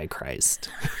the Antichrist.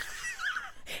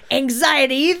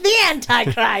 Anxiety, the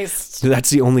Antichrist. That's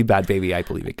the only bad baby I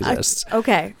believe exists.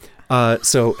 Okay.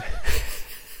 So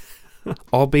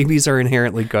all babies are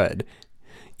inherently good,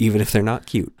 even if they're not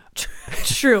cute.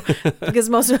 True, because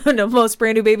most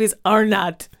brand new babies are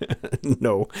not.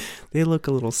 No, they look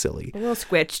a little silly. A little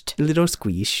squished. Little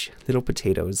squish, little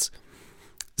potatoes.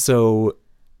 So,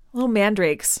 Little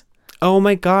mandrakes. oh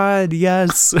my God,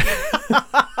 yes.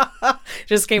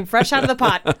 Just came fresh out of the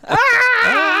pot.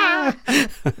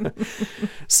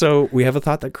 So we have a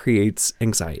thought that creates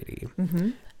anxiety.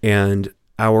 And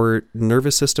our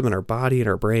nervous system and our body and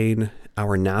our brain,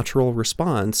 our natural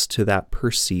response to that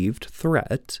perceived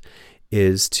threat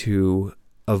is to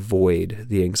avoid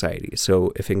the anxiety.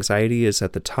 So if anxiety is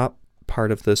at the top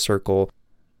part of the circle,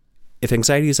 if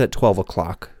anxiety is at 12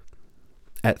 o'clock,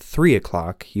 at 3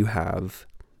 o'clock, you have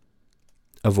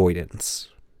avoidance.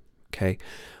 Okay.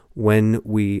 When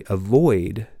we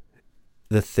avoid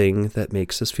the thing that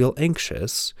makes us feel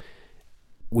anxious,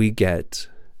 we get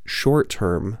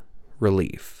short-term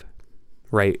relief,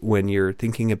 right? When you're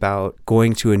thinking about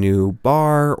going to a new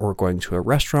bar or going to a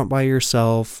restaurant by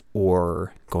yourself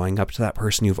or going up to that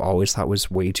person you've always thought was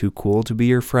way too cool to be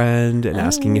your friend and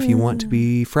asking if you want to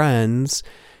be friends,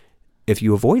 if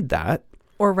you avoid that.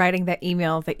 Or writing that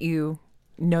email that you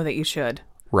know that you should.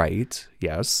 Right.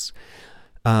 Yes.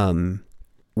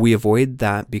 We avoid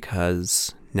that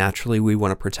because naturally we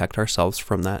want to protect ourselves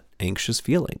from that anxious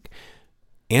feeling.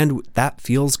 And that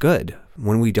feels good.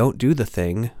 When we don't do the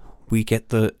thing, we get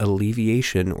the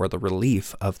alleviation or the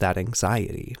relief of that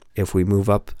anxiety. If we move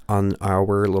up on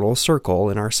our little circle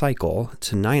in our cycle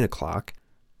to 9 o'clock,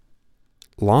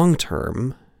 long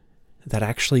term, that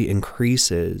actually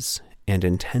increases and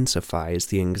intensifies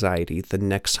the anxiety the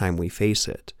next time we face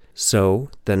it. So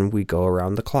then we go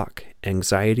around the clock.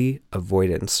 Anxiety,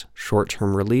 avoidance,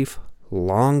 short-term relief,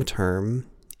 long-term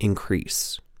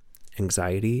increase.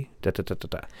 Anxiety,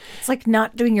 da-da-da-da-da. It's like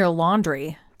not doing your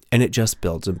laundry. And it just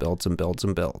builds and builds and builds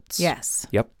and builds. Yes.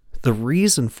 Yep. The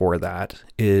reason for that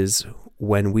is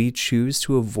when we choose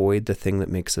to avoid the thing that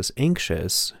makes us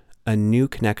anxious, a new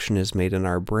connection is made in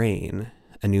our brain.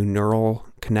 A new neural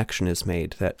connection is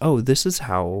made that, oh, this is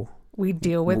how we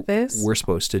deal with this. We're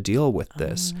supposed to deal with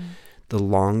this. The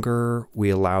longer we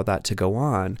allow that to go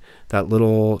on, that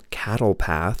little cattle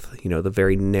path, the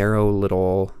very narrow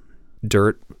little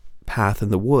dirt path in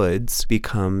the woods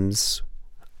becomes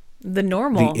the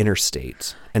normal. The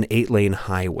interstate, an 8-lane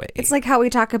highway. It's like how we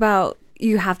talk about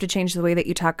you have to change the way that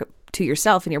you talk to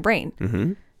yourself in your brain.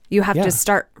 Mm-hmm. You have to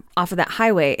start off of that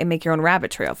highway and make your own rabbit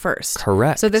trail first.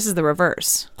 Correct. So this is the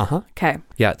reverse. Uh-huh. Okay.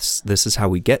 Yes, this is how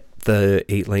we get the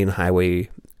 8-lane highway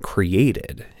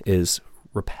created, is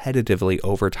repetitively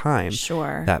over time.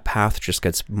 Sure. That path just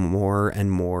gets more and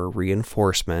more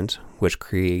reinforcement, which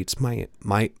creates my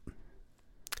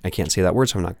I can't say that word,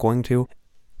 so I'm not going to.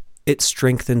 It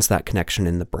strengthens that connection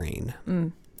in the brain,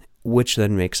 which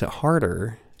then makes it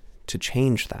harder to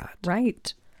change that.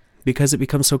 Right. Because it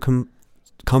becomes so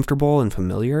comfortable and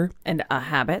familiar. And a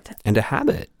habit.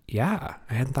 Yeah.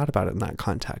 I hadn't thought about it in that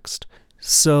context.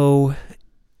 So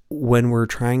when we're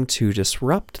trying to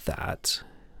disrupt that,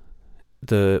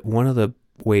 one of the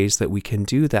ways that we can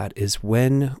do that is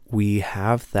when we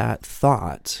have that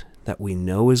thought that we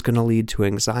know is going to lead to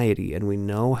anxiety and we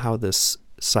know how this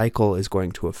cycle is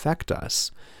going to affect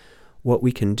us, what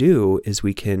we can do is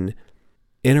we can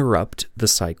interrupt the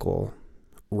cycle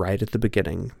right at the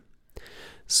beginning.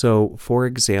 So, for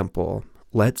example,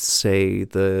 let's say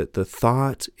the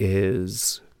thought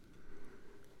is,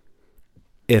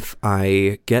 if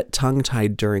I get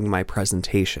tongue-tied during my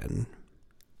presentation,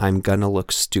 I'm gonna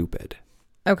look stupid.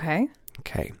 Okay.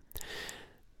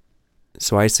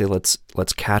 So I say let's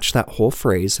catch that whole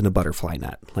phrase in a butterfly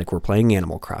net, like we're playing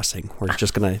Animal Crossing. We're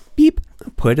just gonna beep,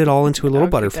 put it all into a little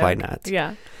butterfly net.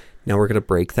 Yeah. Now we're gonna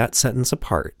break that sentence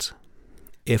apart.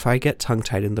 If I get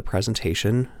tongue-tied in the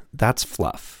presentation, that's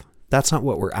fluff. That's not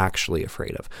what we're actually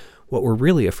afraid of. What we're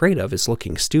really afraid of is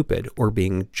looking stupid or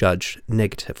being judged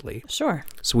negatively. Sure.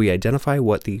 So we identify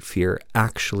what the fear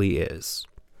actually is.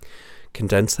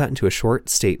 Condense that into a short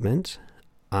statement.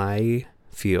 I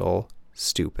feel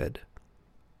stupid.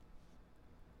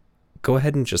 Go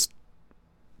ahead and just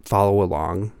follow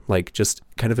along. Like, just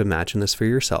kind of imagine this for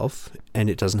yourself. And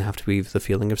it doesn't have to be the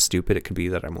feeling of stupid. It could be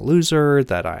that I'm a loser,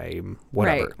 that I'm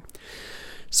whatever. Right.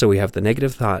 So we have the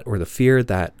negative thought or the fear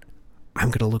that I'm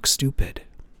going to look stupid.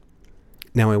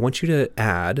 Now I want you to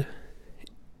add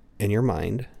in your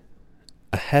mind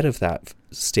ahead of that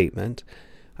statement,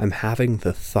 I'm having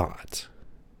the thought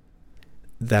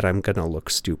that I'm going to look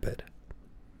stupid.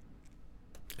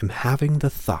 I'm having the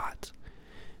thought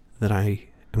that I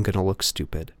am going to look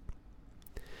stupid.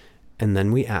 And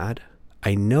then we add,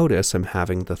 I notice I'm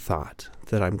having the thought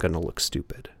that I'm going to look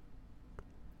stupid.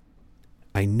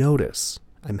 I notice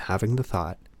I'm having the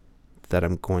thought that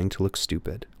I'm going to look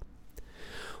stupid.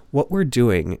 What we're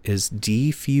doing is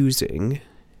defusing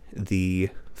the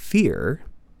fear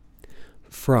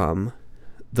from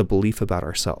the belief about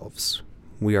ourselves.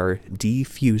 We are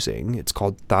defusing, it's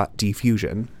called thought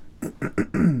diffusion.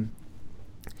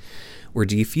 We're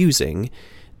defusing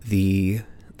the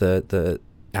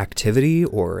activity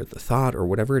or the thought or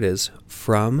whatever it is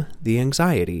from the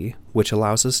anxiety, which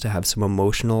allows us to have some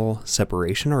emotional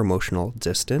separation or emotional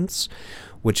distance,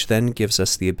 which then gives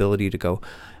us the ability to go,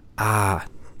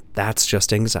 that's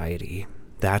just anxiety.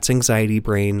 That's anxiety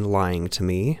brain lying to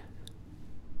me.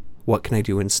 What can I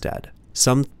do instead?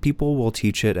 Some people will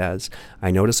teach it as,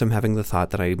 I notice I'm having the thought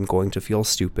that I'm going to feel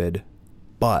stupid,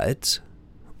 but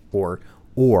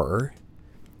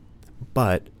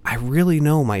I really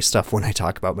know my stuff when I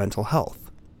talk about mental health.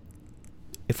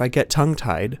 If I get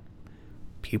tongue-tied,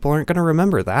 people aren't going to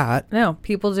remember that. No,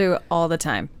 people do all the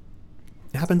time.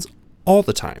 It happens all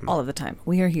the time. All of the time.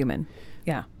 We are human.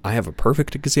 Yeah. I have a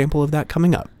perfect example of that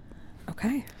coming up.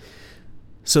 Okay.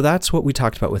 So that's what we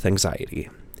talked about with anxiety.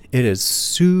 It is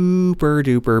super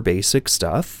duper basic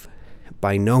stuff.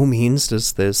 By no means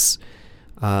is this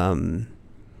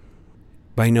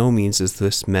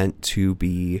meant to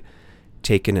be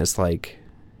taken as like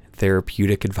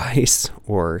therapeutic advice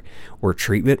or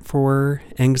treatment for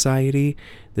anxiety.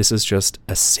 This is just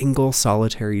a single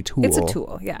solitary tool. It's a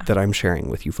tool, yeah. That I'm sharing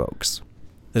with you folks.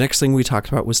 The next thing we talked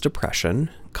about was depression.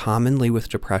 Commonly with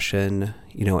depression,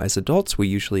 as adults, we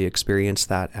usually experience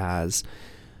that as,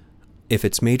 if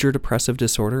it's major depressive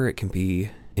disorder, it can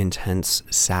be intense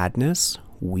sadness,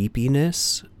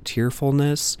 weepiness,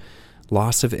 tearfulness,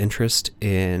 loss of interest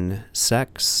in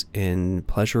sex, in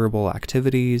pleasurable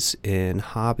activities, in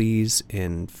hobbies,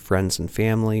 in friends and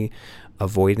family,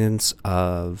 avoidance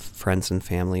of friends and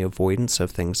family, avoidance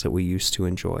of things that we used to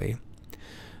enjoy.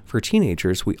 For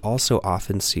teenagers, we also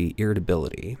often see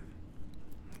irritability.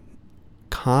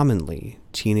 Commonly,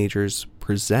 teenagers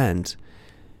present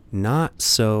not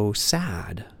so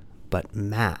sad, but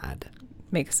mad.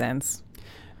 Makes sense.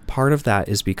 Part of that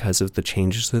is because of the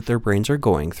changes that their brains are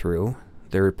going through.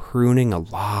 They're pruning a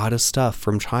lot of stuff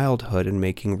from childhood and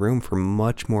making room for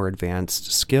much more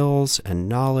advanced skills and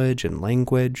knowledge and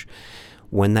language.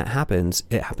 When that happens,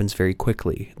 it happens very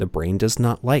quickly. The brain does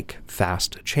not like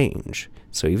fast change.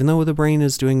 So even though the brain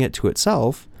is doing it to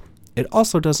itself, it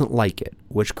also doesn't like it,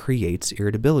 which creates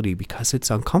irritability because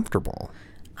it's uncomfortable.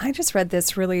 I just read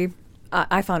this really,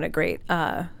 I found it great,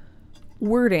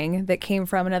 wording that came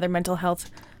from another mental health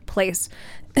place.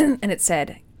 And it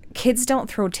said, kids don't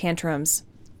throw tantrums,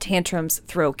 tantrums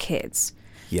throw kids.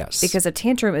 Yes. Because a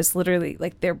tantrum is literally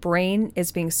like their brain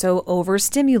is being so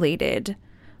overstimulated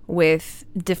with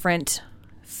different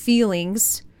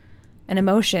feelings and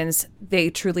emotions, they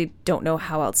truly don't know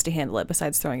how else to handle it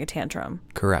besides throwing a tantrum.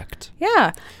 Correct.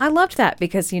 Yeah. I loved that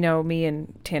because, me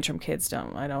and tantrum kids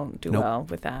I don't do well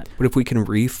with that. But if we can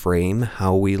reframe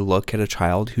how we look at a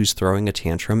child who's throwing a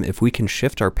tantrum, if we can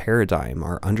shift our paradigm,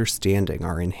 our understanding,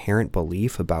 our inherent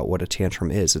belief about what a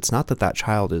tantrum is, it's not that that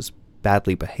child is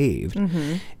badly behaved.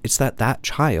 Mm-hmm. It's that that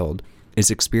child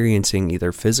is experiencing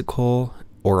either physical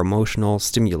or emotional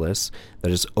stimulus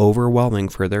that is overwhelming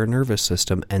for their nervous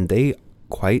system, and they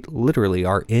quite literally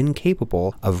are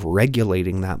incapable of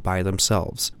regulating that by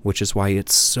themselves, which is why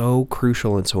it's so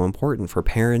crucial and so important for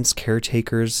parents,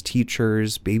 caretakers,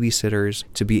 teachers, babysitters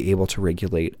to be able to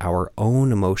regulate our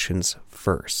own emotions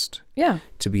first. Yeah.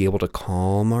 To be able to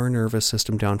calm our nervous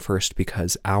system down first,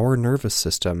 because our nervous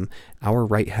system, our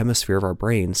right hemisphere of our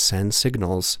brain, sends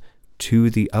signals to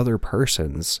the other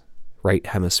person's right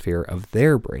hemisphere of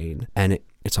their brain, and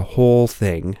it's a whole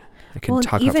thing. I can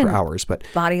talk about for hours, but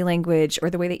body language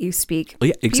or the way that you speak,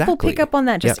 yeah, exactly. People pick up on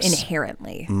that just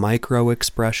inherently. Micro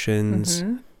expressions,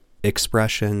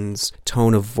 expressions,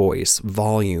 tone of voice,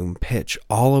 volume, pitch,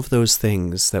 all of those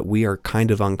things that we are kind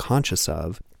of unconscious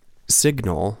of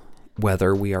signal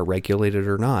whether we are regulated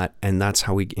or not, and that's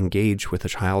how we engage with a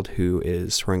child who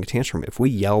is throwing a tantrum. If we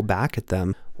yell back at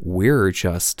them, we're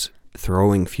just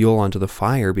throwing fuel onto the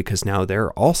fire because now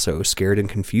they're also scared and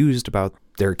confused about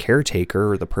their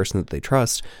caretaker or the person that they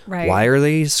trust. Right. Why are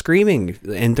they screaming?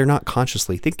 And they're not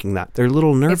consciously thinking that. Their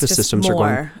little nervous systems are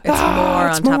going, It's more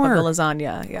on top more. of the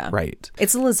lasagna. Yeah. Right.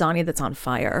 It's a lasagna that's on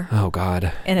fire Oh,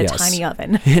 God. in a Yes. tiny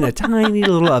oven. In a tiny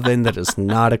little oven that is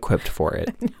not equipped for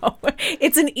it. No,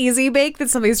 it's an easy bake that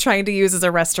somebody's trying to use as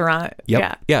a restaurant. Yep.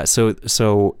 Yeah. Yeah.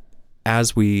 So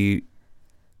as we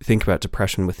think about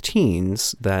depression with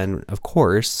teens, then of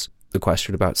course the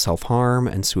question about self-harm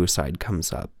and suicide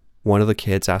comes up. One of the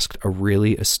kids asked a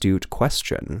really astute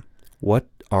question. What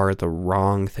are the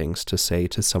wrong things to say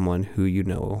to someone who you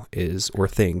know is or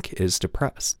think is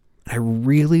depressed? I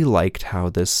really liked how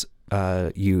this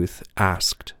youth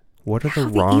asked, what are the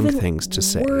wrong things to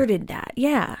say? Worded that.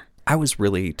 Yeah. I was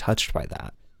really touched by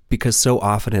that. Because so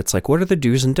often it's like, what are the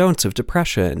do's and don'ts of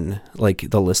depression? Like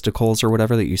the listicles or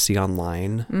whatever that you see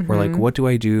online. Or like, what do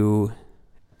I do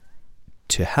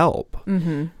to help?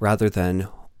 Rather than,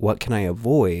 what can I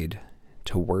avoid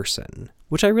to worsen?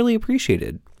 Which I really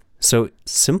appreciated. So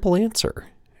simple answer,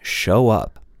 show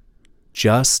up.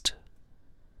 Just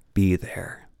be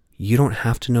there. You don't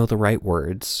have to know the right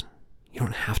words. You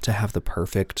don't have to have the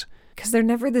perfect. Because they're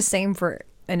never the same for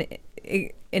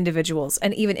individuals,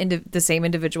 and even the same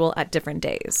individual at different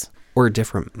days or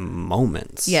different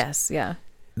moments. Yes, yeah.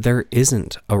 There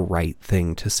isn't a right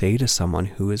thing to say to someone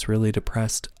who is really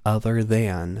depressed other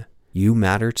than, you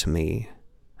matter to me.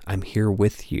 I'm here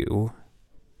with you.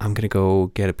 I'm going to go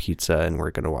get a pizza and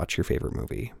we're going to watch your favorite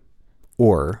movie.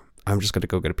 Or I'm just going to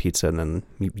go get a pizza and then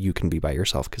you can be by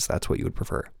yourself because that's what you would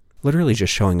prefer. Literally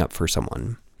just showing up for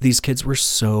someone. These kids were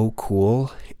so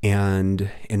cool,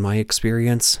 and in my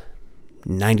experience,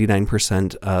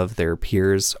 99% of their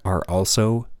peers are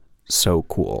also so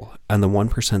cool. And the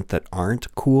 1% that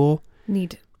aren't cool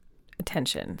need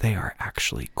attention. They are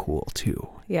actually cool too.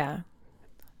 Yeah.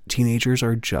 Teenagers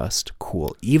are just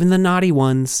cool. Even the naughty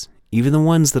ones, even the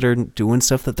ones that are doing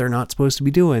stuff that they're not supposed to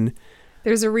be doing.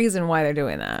 There's a reason why they're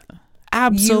doing that.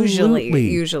 Absolutely.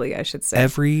 Usually, I should say.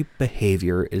 Every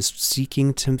behavior is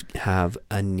seeking to have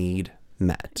a need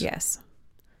met. Yes.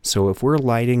 So if we're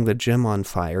lighting the gym on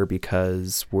fire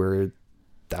because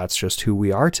that's just who we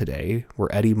are today, we're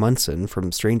Eddie Munson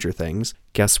from Stranger Things,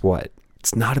 guess what?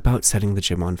 It's not about setting the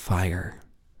gym on fire.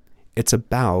 It's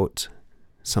about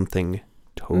something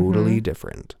totally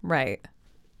different. Right.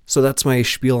 So that's my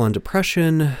spiel on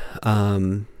depression.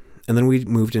 And then we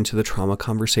moved into the trauma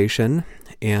conversation.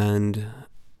 And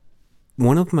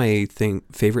one of my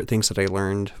favorite things that I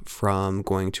learned from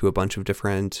going to a bunch of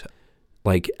different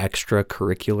like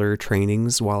extracurricular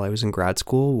trainings while I was in grad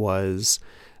school was,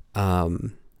 I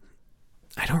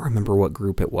don't remember what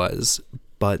group it was,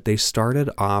 but they started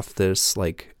off this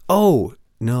like, oh,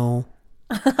 no,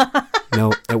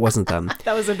 no, it wasn't them.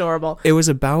 That was adorable. It was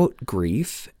about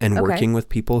grief and working with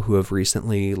people who have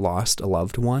recently lost a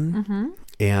loved one. Mm-hmm.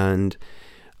 And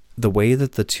the way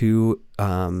that the two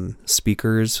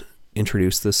speakers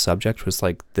introduced this subject was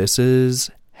like, this is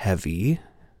heavy.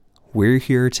 We're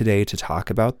here today to talk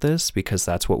about this because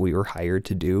that's what we were hired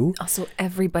to do. Also,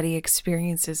 everybody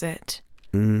experiences it.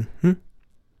 Mm-hmm.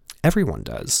 Everyone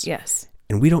does. Yes.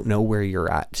 And we don't know where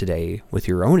you're at today with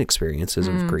your own experiences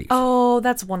of grief. Oh,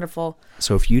 that's wonderful.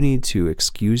 So if you need to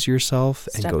excuse yourself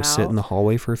and go sit in the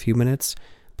hallway for a few minutes,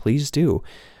 please do.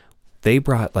 They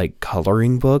brought like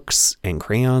coloring books and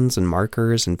crayons and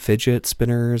markers and fidget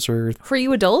spinners for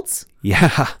you adults?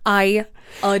 Yeah. I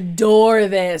adore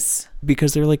this.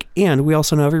 Because they're like, and we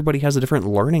also know everybody has a different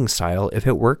learning style. If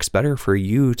it works better for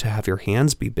you to have your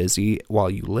hands be busy while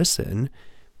you listen,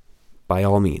 by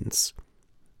all means.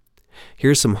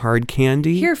 Here's some hard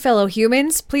candy. Here, fellow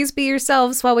humans, please be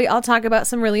yourselves while we all talk about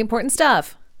some really important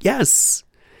stuff. Yes.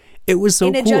 It was so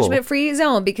cool. In a judgment-free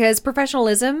zone, because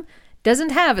professionalism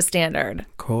doesn't have a standard.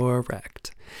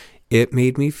 Correct. It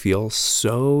made me feel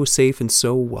so safe and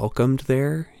so welcomed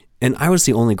there. And I was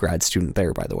the only grad student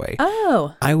there, by the way.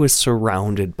 Oh. I was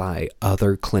surrounded by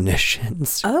other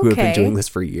clinicians who have been doing this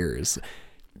for years.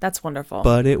 That's wonderful.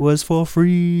 But it was for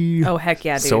free. Oh, heck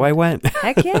yeah, dude. So I went.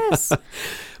 Heck yes.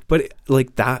 But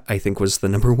like that, I think, was the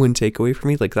number one takeaway for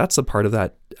me. Like that's the part of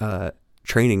that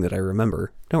training that I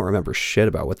remember. Don't remember shit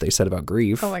about what they said about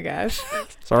grief. Oh my gosh.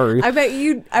 Sorry. I bet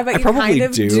you probably kind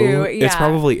of do. Yeah. It's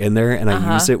probably in there and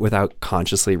I use it without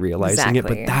consciously realizing it.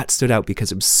 But that stood out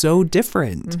because it was so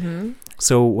different. Mm-hmm.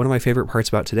 So one of my favorite parts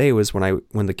about today was when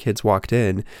the kids walked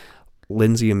in,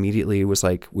 Lindsay immediately was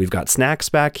like, we've got snacks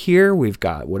back here. We've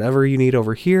got whatever you need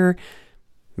over here.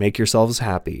 Make yourselves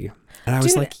happy. And I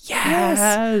was like,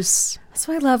 yes.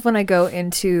 So I love when I go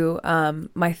into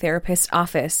my therapist's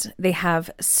office, they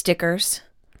have stickers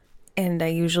And I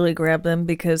usually grab them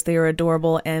because they are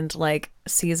adorable and like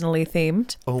seasonally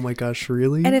themed. Oh my gosh,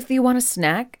 really? And if you want a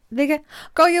snack, they get,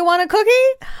 girl, you want a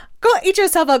cookie? Go eat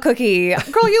yourself a cookie.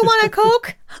 Girl, you want a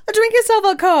Coke? Drink yourself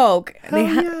a Coke.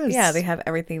 Yes. Yeah, they have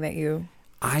everything that you,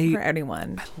 for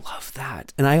anyone. I love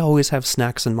that. And I always have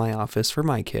snacks in my office for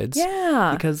my kids.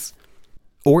 Yeah. Because,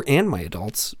 and my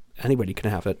adults, anybody can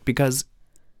have it. Because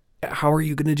how are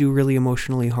you going to do really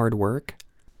emotionally hard work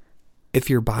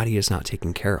if your body is not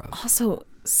taken care of? Also,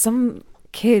 some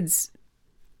kids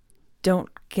don't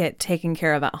get taken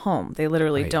care of at home. They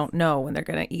literally don't know when they're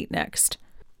going to eat next.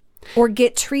 Or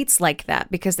get treats like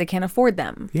that because they can't afford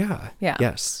them. Yeah. Yeah.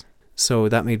 Yes. So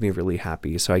that made me really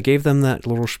happy. So I gave them that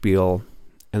little spiel,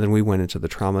 and then we went into the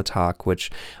trauma talk,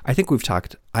 which I think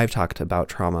I've talked about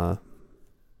trauma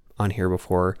on here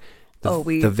before.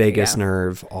 The vagus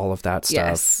nerve, all of that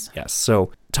stuff. Yes.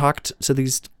 So talked to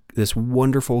this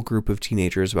wonderful group of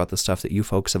teenagers about the stuff that you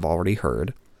folks have already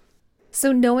heard.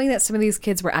 So knowing that some of these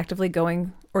kids were actively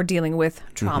going or dealing with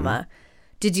trauma,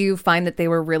 did you find that they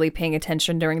were really paying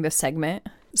attention during this segment?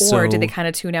 Or did they kind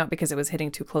of tune out because it was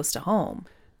hitting too close to home?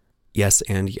 Yes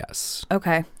and yes.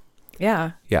 Okay.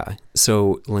 Yeah. Yeah.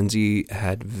 So Lindsay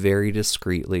had very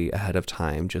discreetly ahead of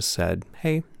time just said,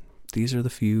 hey, these are the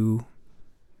few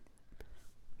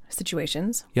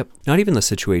situations. Yep. Not even the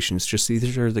situations, just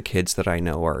these are the kids that I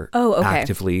know are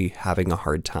actively having a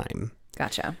hard time.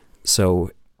 Gotcha. So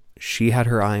she had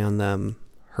her eye on them.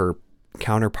 Her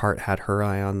counterpart had her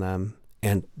eye on them.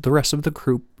 And the rest of the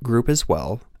group as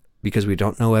well, because we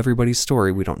don't know everybody's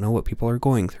story. We don't know what people are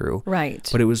going through. Right.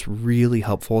 But it was really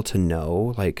helpful to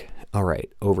know, like, all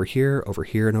right, over here,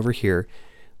 and over here,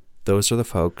 those are the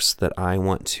folks that I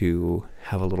want to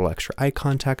have a little extra eye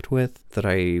contact with, that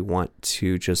I want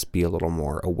to just be a little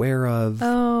more aware of.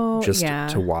 Oh, just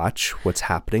to watch what's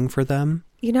happening for them.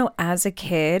 You know, as a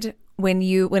kid, when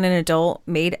an adult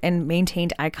made and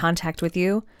maintained eye contact with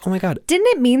you, oh my God, didn't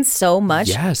it mean so much?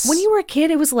 Yes. When you were a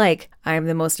kid, it was like, I am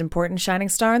the most important shining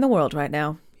star in the world right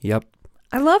now. Yep.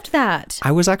 I loved that.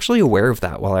 I was actually aware of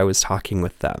that while I was talking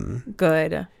with them.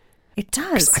 Good. It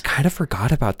does. I kind of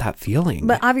forgot about that feeling.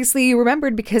 But obviously you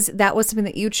remembered because that was something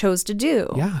that you chose to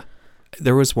do. Yeah.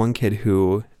 There was one kid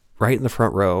who, right in the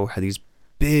front row, had these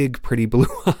big, pretty blue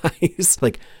eyes.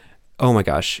 Like, oh my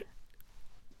gosh,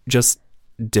 just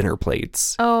dinner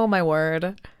plates. Oh my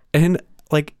word. And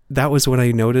like, that was when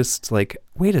I noticed, like,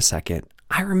 wait a second.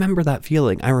 I remember that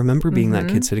feeling. I remember being that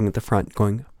kid sitting at the front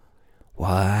going,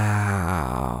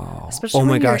 wow. Especially oh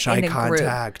my when you're gosh, eye in a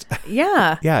contact.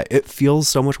 Yeah. Yeah, it feels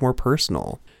so much more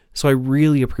personal. So I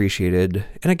really appreciated,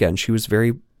 and again, she was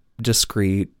very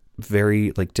discreet,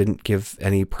 very, like, didn't give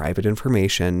any private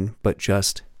information, but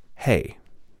just, hey,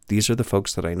 these are the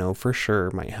folks that I know for sure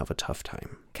might have a tough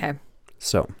time. Okay.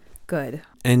 So. Good.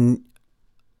 And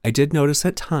I did notice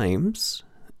at times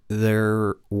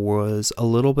there was a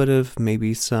little bit of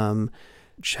maybe some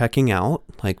checking out,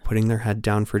 like putting their head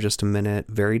down for just a minute,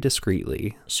 very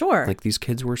discreetly. Sure. Like, these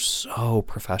kids were so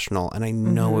professional, and I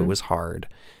know it was hard.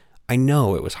 I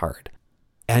know it was hard.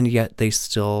 And yet they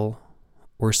still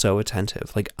were so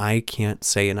attentive. Like, I can't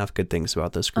say enough good things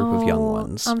about this group of young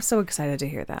ones. I'm so excited to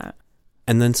hear that.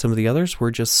 And then some of the others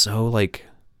were just so, like,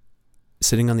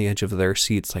 sitting on the edge of their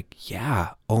seats, like,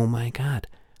 yeah, oh my God.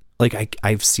 Like,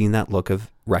 I've seen that look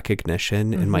of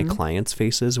recognition in my clients'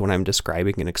 faces when I'm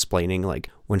describing and explaining,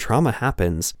 like, when trauma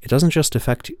happens, it doesn't just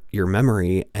affect your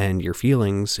memory and your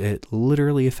feelings. It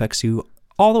literally affects you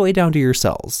all the way down to your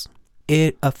cells.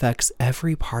 It affects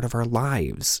every part of our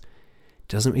lives. It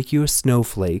doesn't make you a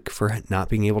snowflake for not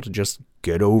being able to just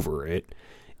get over it.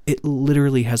 It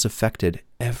literally has affected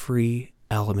every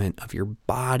element of your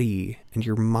body and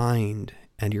your mind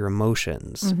and your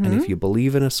emotions. And if you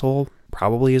believe in a soul,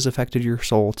 probably has affected your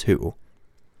soul too.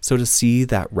 So to see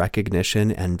that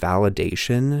recognition and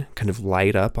validation kind of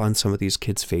light up on some of these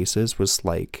kids' faces was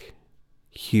like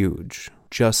huge.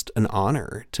 Just an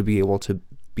honor to be able to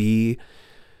be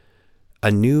a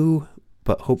new,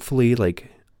 but hopefully,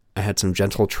 like, I had some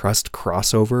gentle trust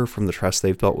crossover from the trust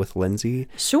they've built with Lindsay.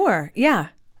 Sure. Yeah.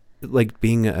 Like,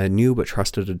 being a new but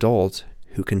trusted adult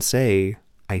who can say,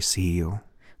 I see you.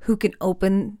 Who can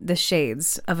open the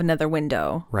shades of another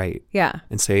window. Right. Yeah.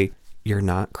 And say, you're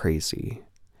not crazy.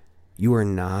 You are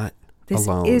not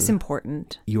alone. This is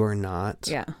important. You are not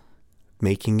Yeah.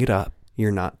 making it up.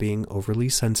 You're not being overly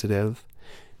sensitive.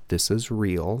 This is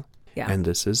real. Yeah. And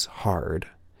this is hard.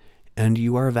 And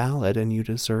you are valid, and you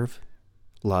deserve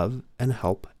love and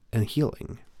help and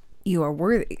healing. You are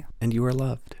worthy. And you are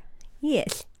loved.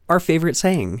 Yes. Our favorite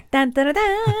saying. Dun, dun,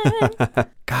 dun, dun.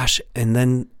 Gosh. And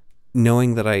then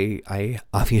knowing that I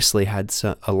obviously had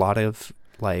a lot of,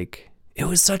 like, It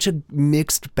was such a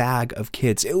mixed bag of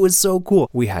kids. It was so cool.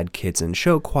 We had kids in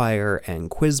show choir and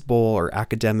quiz bowl or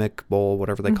academic bowl,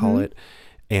 whatever they call it,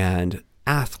 and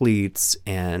athletes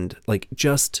and like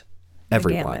just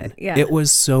everyone. Yeah. It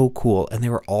was so cool. And they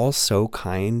were all so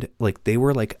kind. Like they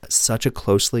were like such a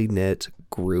closely knit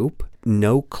group.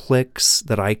 No cliques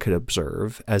that I could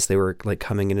observe as they were like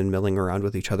coming in and milling around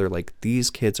with each other. Like these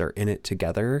kids are in it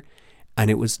together. And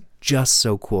it was just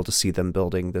so cool to see them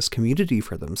building this community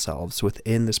for themselves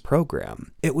within this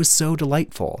program. It was so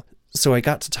delightful. So I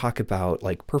got to talk about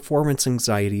like performance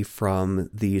anxiety from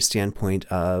the standpoint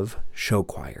of show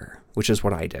choir, which is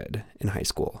what I did in high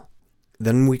school.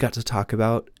 Then we got to talk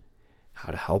about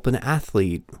how to help an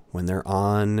athlete when they're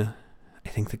on, I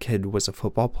think the kid was a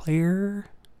football player,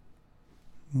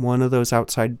 one of those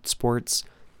outside sports.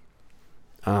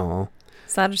 Oh,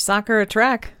 Soccer or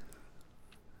track?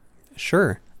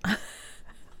 Sure.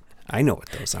 I know what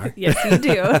those are. Yes, you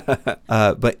do.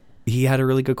 But he had a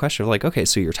really good question. Like, okay,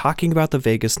 so you're talking about the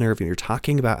vagus nerve and you're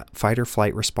talking about fight or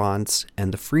flight response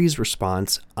and the freeze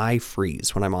response. I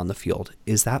freeze when I'm on the field.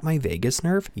 Is that my vagus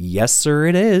nerve? Yes, sir,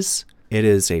 it is. It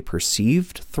is a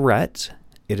perceived threat.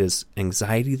 It is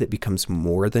anxiety that becomes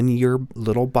more than your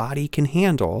little body can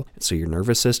handle. So your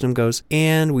nervous system goes,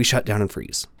 and we shut down and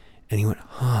freeze. And he went,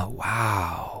 oh,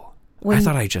 wow. I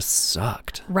thought I just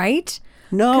sucked. Right?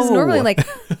 No. Because normally, like,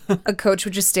 a coach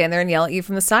would just stand there and yell at you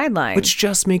from the sideline. Which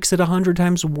just makes it 100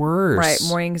 times worse. Right.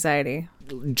 More anxiety.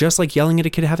 Just like yelling at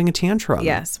a kid having a tantrum.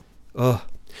 Yes. Ugh.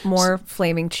 More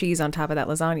flaming cheese on top of that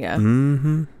lasagna.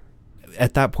 Mm-hmm.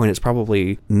 At that point, it's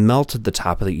probably melted the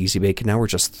top of the Easy Bake, and now we're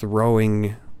just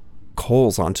throwing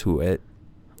coals onto it.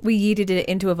 We yeeted it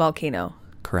into a volcano.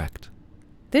 Correct.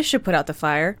 This should put out the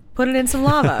fire. Put it in some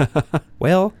lava.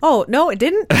 Well. Oh, no, it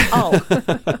didn't? Oh.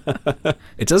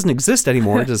 It doesn't exist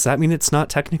anymore. Does that mean it's not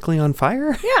technically on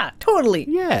fire? Yeah, totally.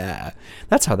 Yeah.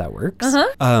 That's how that works.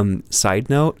 Uh-huh. Side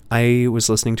note, I was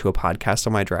listening to a podcast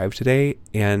on my drive today,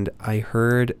 and I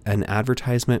heard an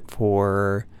advertisement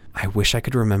for, I wish I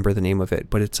could remember the name of it,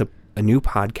 but it's a new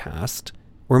podcast,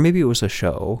 or maybe it was a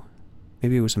show.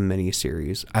 Maybe it was a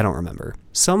mini-series. I don't remember.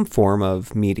 Some form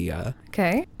of media.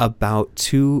 Okay. About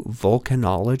two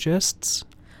volcanologists.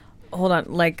 Hold on,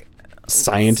 like...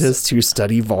 Scientists who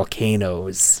study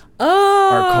volcanoes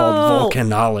are called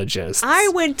volcanologists. I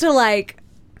went to, like,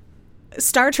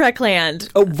 Star Trek land.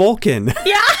 Oh, Vulcan.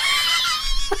 Yeah.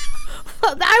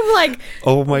 I'm like...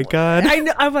 Oh, my God.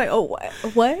 I'm like, oh,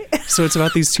 what? So it's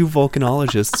about these two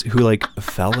volcanologists who, like,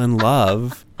 fell in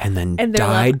love and then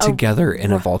died together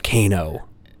in a volcano.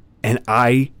 And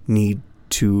I need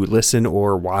to listen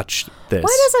or watch this.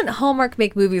 Why doesn't Hallmark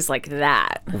make movies like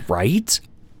that? Right?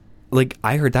 Like,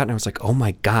 I heard that and I was like, oh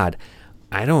my God.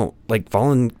 I don't, like,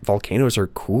 volcanoes are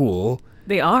cool.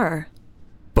 They are.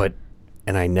 But,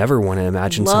 and I never want to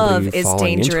imagine love somebody is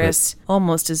falling dangerous, into it.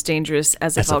 almost as dangerous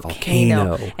as a volcano.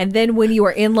 volcano. And then when you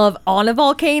are in love on a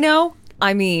volcano,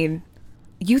 I mean,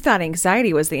 you thought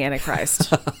anxiety was the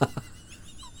Antichrist.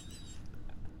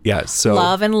 Yeah, so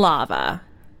Love and Lava.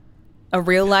 A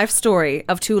real life story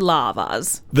of two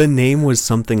lavas. the name was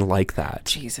something like that.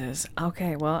 Jesus.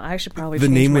 Okay, well, I should probably The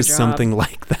change name my was job. something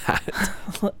like that.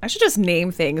 I should just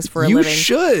name things for a You living.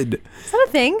 should. Is that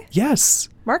a thing? Yes.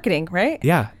 Marketing, right?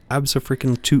 Yeah,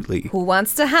 abso-freaking-tootly. Who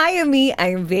wants to hire me?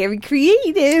 I'm very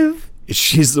creative.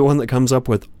 She's the one that comes up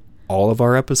with all of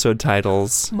our episode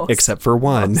titles, except for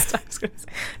one. I was gonna say,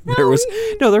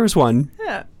 There was one.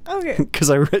 yeah, okay. Because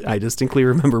I distinctly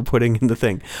remember putting in the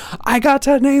thing, I got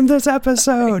to name this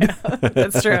episode.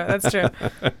 That's true. That's true.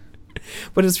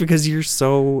 But it's because you're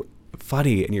so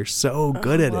funny and you're so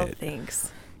good at Well, it. thanks.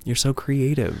 You're so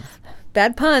creative.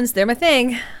 Bad puns, they're my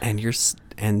thing.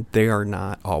 And they are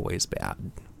not always bad.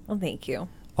 Well, thank you.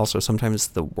 Also, sometimes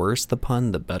the worse the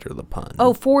pun, the better the pun.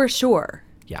 Oh, for sure.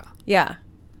 Yeah. Yeah.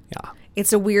 Yeah.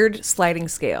 It's a weird sliding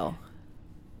scale.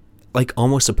 Like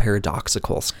almost a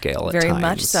paradoxical scale at times. Very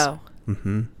much so.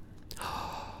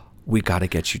 We got to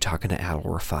get you talking to Adol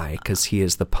Rafai because he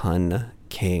is the pun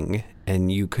king and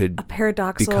you could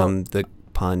Paradoxal. become the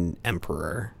pun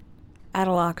emperor.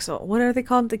 Adaloxal. What are they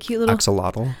called? The cute little...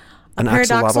 Axolotl. An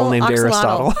paradoxal axolotl named axolotl.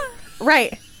 Aristotle.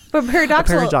 Right. But A paradoxal...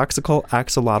 paradoxical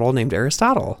axolotl named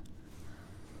Aristotle.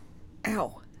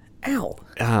 Ow. Ow.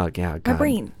 Oh, yeah. God. My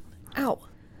brain. Ow.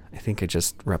 I think I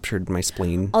just ruptured my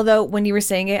spleen. Although, when you were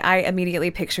saying it, I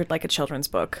immediately pictured like a children's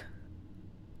book.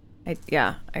 I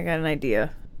got an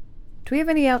idea. Do we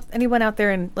have anyone out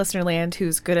there in listener land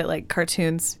who's good at like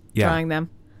cartoons, drawing them?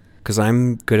 Because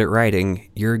I'm good at writing,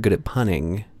 you're good at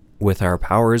punning. With our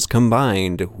powers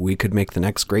combined, we could make the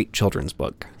next great children's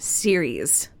book.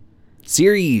 Series.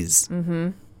 Series.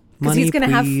 Mm-hmm. Because he's going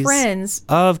to have friends.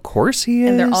 Of course he is.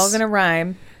 And they're all going to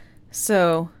rhyme.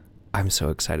 So. I'm so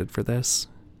excited for this.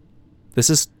 This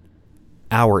is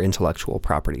our intellectual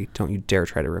property. Don't you dare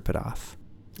try to rip it off.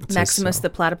 Maximus the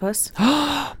platypus.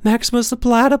 Maximus the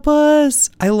platypus.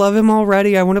 I love him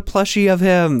already. I want a plushie of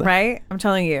him. Right? I'm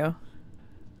telling you.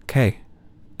 Okay.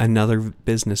 Another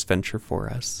business venture for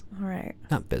us. All right.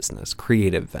 Not business.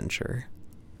 Creative venture.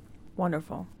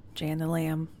 Wonderful. Jan the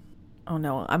Lamb. Oh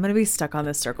no, I'm going to be stuck on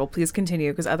this circle. Please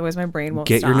continue, because otherwise my brain won't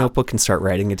Get stop. your notebook and start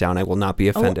writing it down. I will not be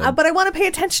offended. But I want to pay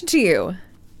attention to you.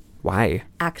 Why?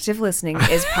 Active listening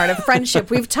is part of friendship.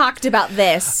 We've talked about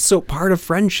this. So part of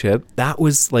friendship, that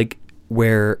was like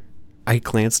where I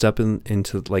glanced up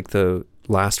into like the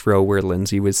last row where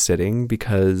Lindsay was sitting,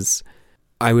 because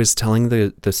I was telling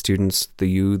the students, the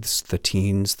youths, the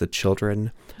teens, the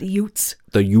children, The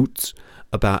Utes,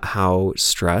 about how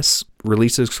stress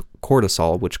releases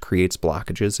cortisol, which creates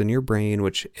blockages in your brain,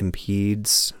 which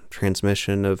impedes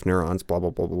transmission of neurons, blah, blah,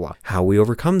 blah, blah, blah. How we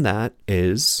overcome that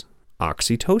is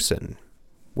oxytocin,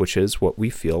 which is what we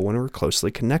feel when we're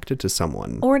closely connected to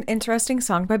someone. Or an interesting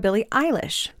song by Billie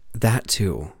Eilish. That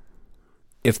too.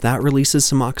 If that releases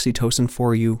some oxytocin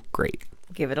for you, great.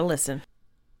 Give it a listen.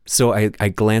 So I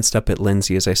glanced up at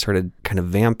Lindsay as I started kind of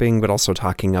vamping, but also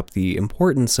talking up the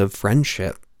importance of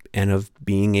friendship and of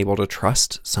being able to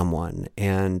trust someone.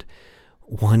 And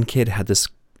one kid had this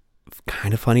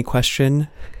kind of funny question.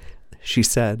 She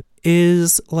said,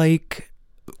 is like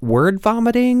word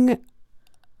vomiting,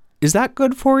 is that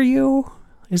good for you?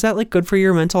 Is that like good for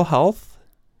your mental health?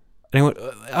 And I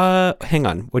went, hang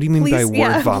on. What do you mean by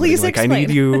word vomiting? Please like, explain. I need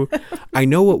you. I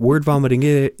know what word vomiting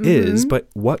is, but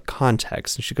what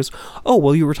context? And she goes, oh,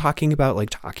 well, you were talking about like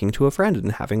talking to a friend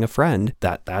and having a friend.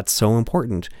 That's so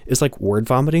important. Is like word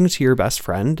vomiting to your best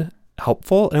friend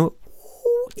helpful? And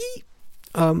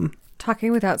I went,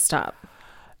 Talking without stop.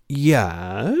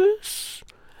 yes.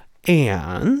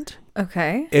 And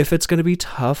Okay. if it's going to be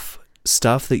tough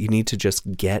stuff that you need to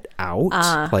just get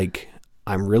out, like,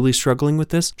 I'm really struggling with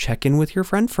this, check in with your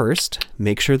friend first.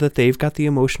 Make sure that they've got the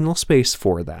emotional space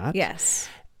for that. Yes.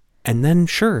 And then,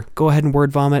 sure, go ahead and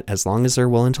word vomit as long as they're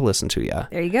willing to listen to you.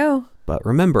 There you go. But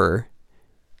remember,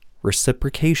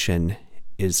 reciprocation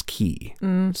is key.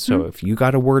 Mm-hmm. So if you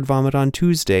got a word vomit on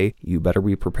Tuesday, you better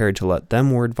be prepared to let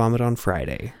them word vomit on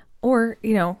Friday. Or,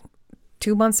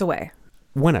 2 months away.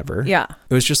 Whenever. Yeah.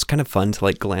 It was just kind of fun to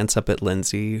like glance up at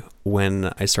Lindsay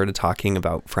when I started talking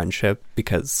about friendship,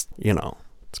 because,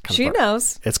 it's kind She of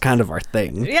knows. It's kind of our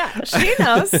thing. Yeah, she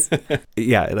knows.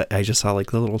 Yeah, I just saw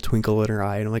like the little twinkle in her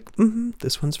eye and I'm like,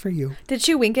 this one's for you. Did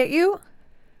she wink at you?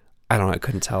 I don't know. I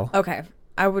couldn't tell. Okay.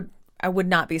 I would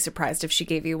not be surprised if she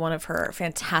gave you one of her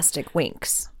fantastic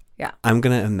winks. Yeah. I'm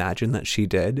going to imagine that she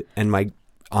did. And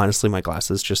honestly, my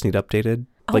glasses just need updated.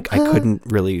 Like I couldn't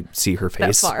really see her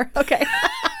face. That far. Okay.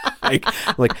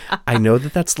 like I know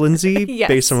that's Lindsay Yes.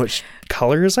 based on which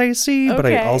colors I see, but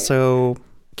I Okay. also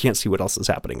can't see what else is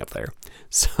happening up there.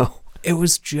 So it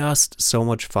was just so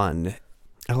much fun.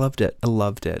 I loved it.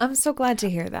 I'm so glad to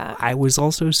hear that. I was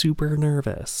also super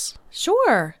nervous.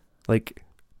 Sure. Like,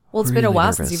 Well, it's been a really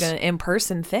while since nervous. you've done an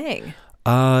in-person thing.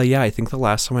 Yeah, I think the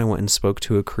last time I went and spoke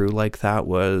to a crew like that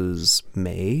was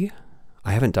May.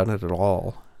 I haven't done it at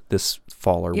all this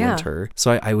fall or Yeah. winter.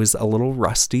 So I was a little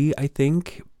rusty, I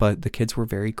think, but the kids were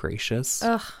very gracious.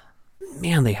 Ugh,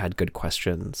 Man, they had good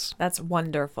questions. that's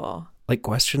wonderful. Like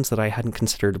questions that I hadn't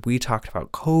considered. We talked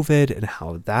about COVID and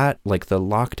how that, like the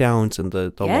lockdowns and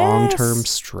the Yes. long-term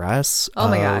stress Oh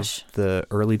my of gosh. the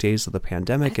early days of the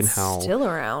pandemic, and It's how, still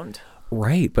around.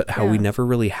 right, but how we Yeah. never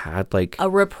really had like, A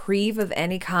reprieve of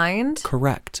any kind.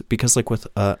 correct. Because like with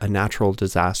a natural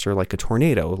disaster, like a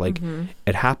tornado, like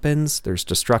it happens, there's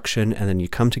destruction, and then you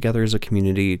come together as a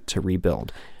community to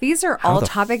rebuild. These are all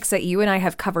topics that you and I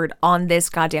have covered on this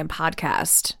goddamn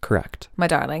podcast, Correct. my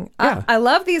darling. Yeah. I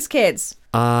love these kids.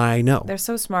 I know. They're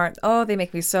so smart. Oh, they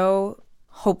make me so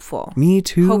hopeful. Me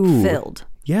too. Hope-filled.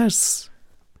 Yes.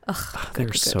 Ugh,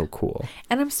 They're so cool.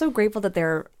 And I'm so grateful that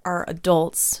there are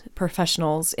adults,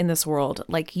 professionals in this world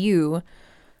like you.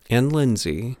 And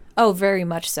Lindsay. Oh, very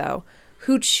much so.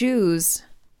 Who choose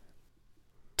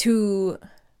to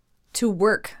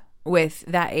work with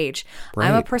that age.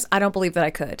 I'm a Right. person, I don't believe that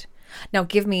I could. Now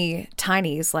give me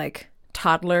tinies like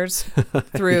toddlers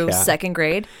through Yeah. second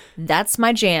grade. That's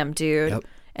my jam, dude. Yep.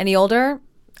 Any older,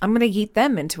 I'm going to yeet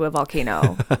them into a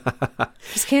volcano.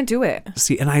 Just can't do it.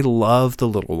 See, and I love the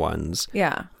little ones.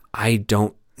 Yeah. I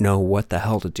don't know what the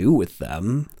hell to do with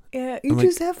them. Yeah, you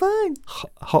just have fun.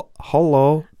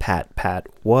 Hello, Pat.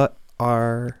 What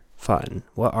are fun?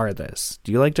 What are this?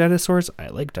 Do you like dinosaurs? I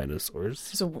like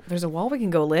dinosaurs. There's a wall we can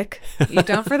go lick. You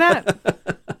down for that?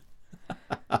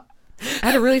 I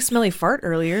had a really smelly fart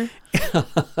earlier.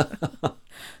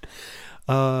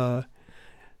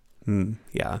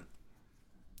 Yeah.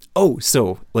 Oh,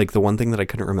 so like the one thing that I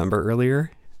couldn't remember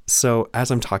earlier. So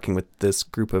as I'm talking with this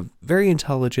group of very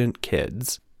intelligent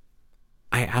kids,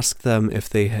 I asked them if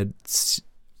they had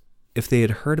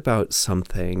heard about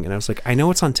something, and I was like, I know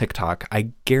it's on TikTok.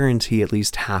 I guarantee at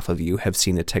least half of you have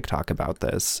seen a TikTok about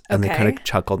this. And they kind of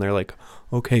chuckle and they're like,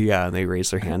 okay, yeah. And they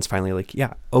raise their hands finally like,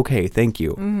 yeah, okay, thank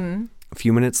you. Mm-hmm. A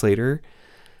few minutes later,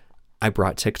 I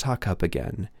brought TikTok up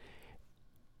again,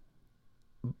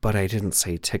 but I didn't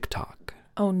say TikTok.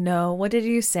 Oh no, what did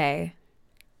you say?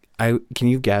 Can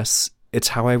you guess? It's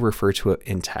how I refer to it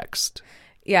in text.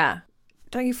 Yeah.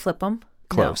 Don't you flip them?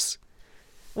 Close. No.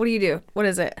 What do you do? What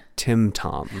is it? Tim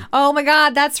Tom. Oh my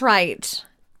God, that's right.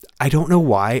 I don't know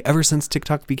why. Ever since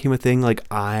TikTok became a thing, like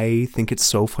I think it's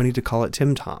so funny to call it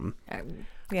Tim Tom.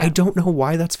 Yeah. I don't know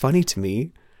why that's funny to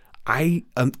me. I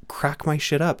crack my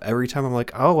shit up every time I'm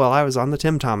like, oh, well, I was on the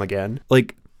Tim Tom again.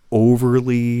 Like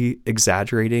overly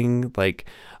exaggerating, like,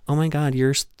 oh my God,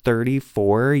 you're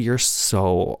 34. You're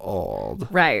so old.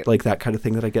 Right. Like that kind of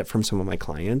thing that I get from some of my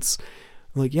clients.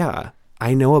 I'm like, yeah,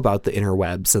 I know about the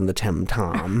interwebs and the Tim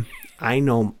Tom. I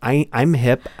know. I'm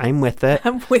hip. I'm with it.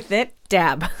 I'm with it.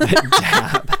 Dab.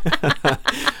 Dab.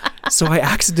 So I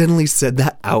accidentally said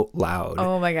that out loud.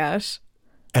 Oh my gosh.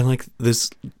 And like this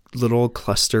little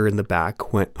cluster in the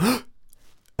back went,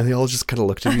 and they all just kind of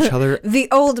looked at each other. The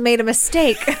old made a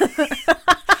mistake.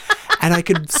 And I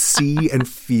could see and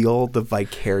feel the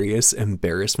vicarious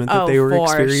embarrassment that they were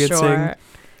experiencing. Sure.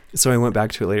 So I went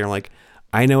back to it later. I'm like,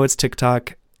 I know it's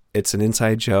TikTok. It's an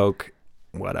inside joke.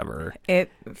 Whatever. It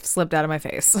slipped out of my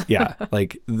face. Yeah.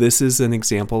 Like this is an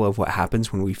example of what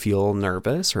happens when we feel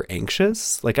nervous or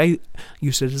anxious. Like I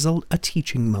used it as a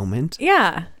teaching moment.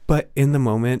 Yeah. But in the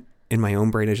moment, in my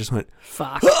own brain, I just went,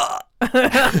 fuck.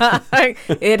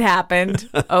 It happened.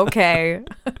 Okay.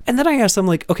 And then I asked them,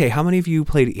 like, okay, how many of you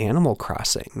played Animal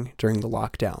Crossing during the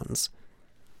lockdowns?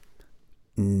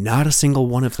 Not a single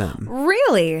one of them.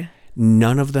 Really?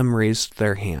 None of them raised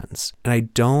their hands. And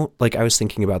I was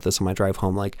thinking about this on my drive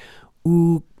home, like,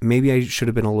 ooh, maybe I should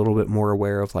have been a little bit more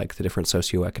aware of like the different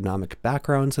socioeconomic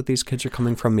backgrounds that these kids are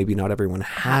coming from. Maybe not everyone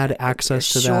had access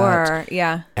to that. Sure,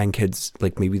 yeah. And kids,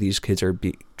 like maybe these kids are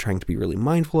trying to be really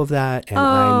mindful of that. And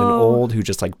I'm an old who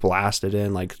just like blasted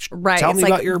in, like, right. Tell me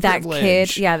like about your that privilege.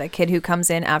 Kid, yeah, that kid who comes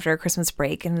in after a Christmas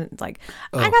break and like,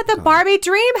 I got the Barbie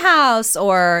dream house,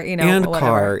 or and whatever.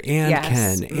 car, and yes.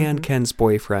 Ken, and Ken's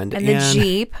boyfriend, and the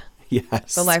Jeep.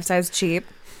 Yes, the life-size Jeep.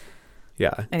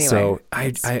 Yeah. Anyway, so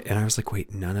I was like,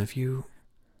 wait, none of you?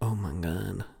 Oh my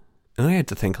God. And I had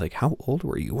to think, like, how old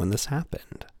were you when this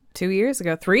happened? 2 years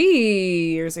ago. 3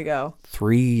 years ago.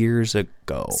 3 years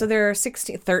ago. So they're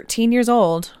 13 years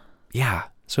old. Yeah.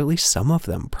 So at least some of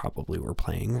them probably were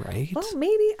playing, right? Well,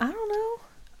 maybe. I don't know.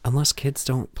 Unless kids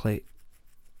don't play.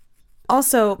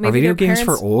 Also, maybe are video games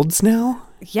parents... for olds now?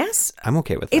 Yes. I'm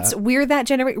okay with that. It's weird that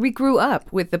we grew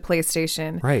up with the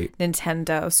PlayStation, right?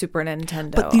 Nintendo, Super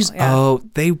Nintendo. But these,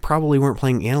 they probably weren't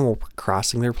playing Animal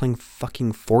Crossing. They were playing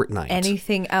fucking Fortnite.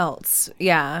 Anything else.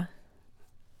 Yeah.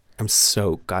 I'm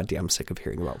so goddamn sick of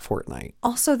hearing about Fortnite.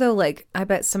 Also, though, like, I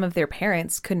bet some of their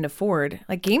parents couldn't afford,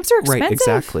 like, games are expensive. Right,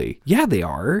 exactly. Yeah, they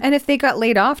are. And if they got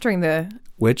laid off during the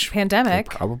pandemic.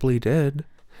 They probably did.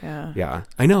 Yeah. Yeah,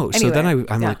 I know. Anyway, so then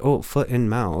I'm like, oh, foot and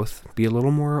mouth, be a little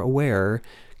more aware.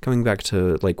 Coming back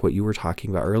to like what you were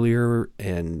talking about earlier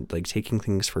and like taking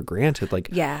things for granted. Like,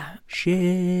 yeah.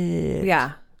 Shit.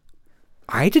 Yeah.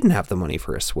 I didn't have the money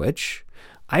for a Switch.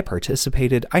 I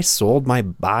participated. I sold my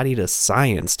body to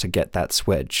science to get that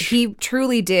Switch. He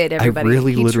truly did, everybody. I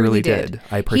really, he literally did.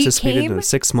 I participated in a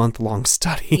 6-month-long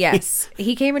study. Yes.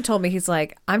 He came and told me, he's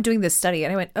like, I'm doing this study.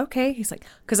 And I went, okay. He's like,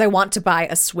 because I want to buy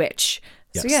a Switch.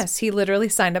 Yes. So yes, he literally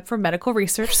signed up for medical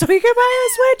research so he could buy a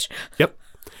Switch.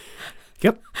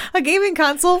 Yep. A gaming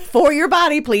console for your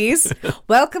body, please.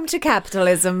 Welcome to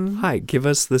capitalism. Hi, give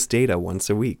us this data once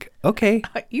a week. Okay.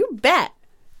 You bet.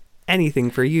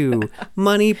 Anything for you.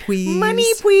 Money, please.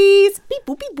 Money, please. Beep,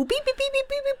 boop, beep, boop, beep, beep, beep,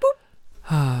 beep, beep,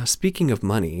 boop. Speaking of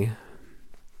money,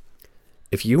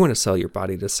 if you want to sell your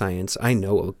body to science, I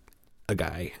know a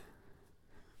guy.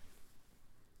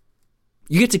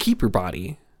 You get to keep your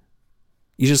body.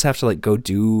 You just have to like go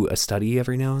do a study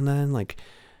every now and then, like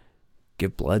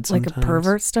give blood sometimes. Like a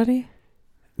pervert study?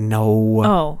 No.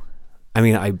 Oh. I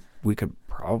mean, we could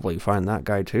probably find that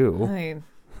guy too. I mean,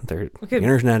 the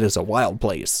internet is a wild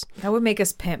place. That would make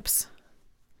us pimps.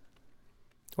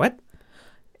 What?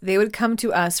 They would come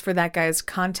to us for that guy's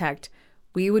contact.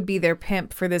 We would be their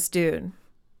pimp for this dude.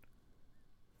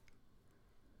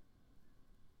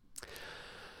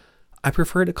 I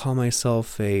prefer to call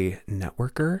myself a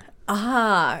networker.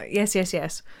 Ah,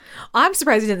 yes. I'm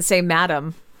surprised you didn't say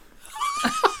madam.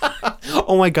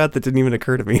 Oh my God, that didn't even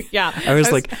occur to me. Yeah. I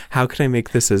was like, how can I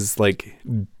make this as like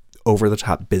over the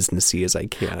top businessy as I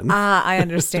can? Ah, I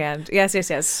understand.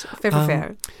 Yes.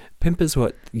 Fair. Pimp is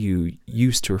what you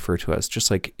used to refer to as,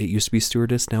 just like it used to be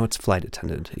stewardess, now it's flight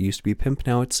attendant. It used to be pimp,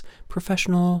 now it's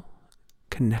professional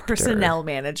connector. Personnel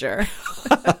manager.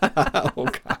 Oh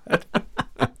God.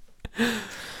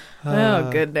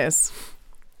 Oh, goodness.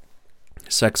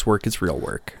 Sex work is real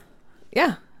work.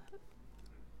 Yeah.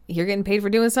 You're getting paid for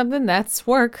doing something, that's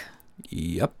work.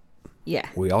 Yep. Yeah.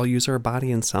 We all use our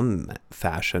body in some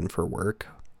fashion for work.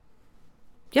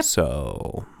 Yep.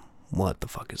 So, what the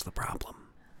fuck is the problem?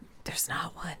 There's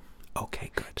not one.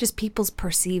 Okay, good. Just people's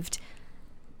perceived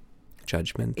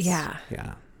Judgments. Yeah.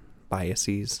 Yeah.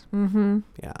 Biases. Mm-hmm.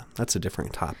 Yeah. That's a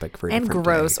different topic for a and different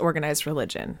gross day. organized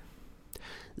religion.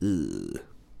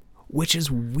 Which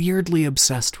is weirdly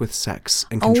obsessed with sex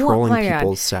and controlling my God.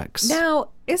 people's sex. Now,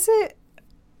 is it...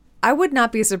 I would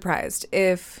not be surprised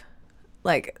if,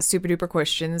 like, super duper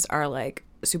Christians are, like,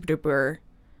 super duper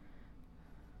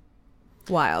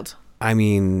wild. I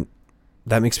mean,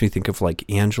 that makes me think of, like,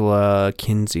 Angela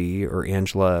Kinsey or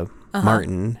Angela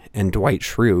Martin and Dwight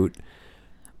Schrute.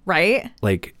 Right?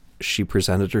 Like, she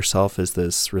presented herself as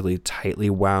this really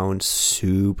tightly wound,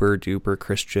 super duper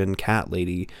Christian cat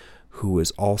lady who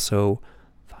was also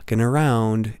fucking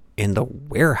around in the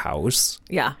warehouse.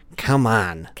 Yeah. Come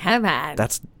on. Come on.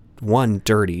 That's one,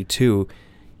 dirty. Two,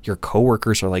 your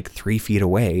coworkers are like 3 feet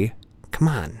away. Come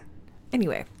on.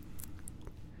 Anyway.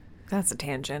 That's a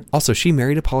tangent. Also, she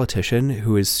married a politician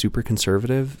who is super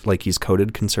conservative, like he's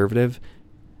coded conservative,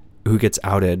 who gets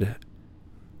outed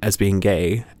as being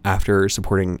gay after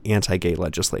supporting anti-gay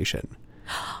legislation.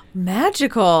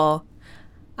 Magical.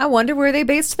 I wonder where they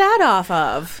based that off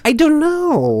of. I don't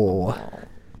know.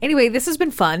 Anyway, this has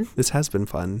been fun. This has been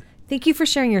fun. Thank you for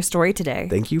sharing your story today.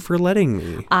 Thank you for letting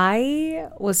me. I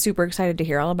was super excited to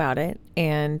hear all about it,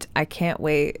 and I can't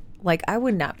wait. Like, I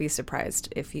would not be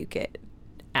surprised if you get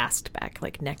asked back,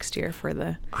 like, next year for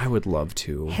the... I would love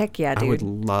to. Heck yeah, dude. I would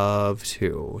love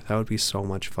to. That would be so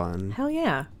much fun. Hell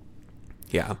yeah.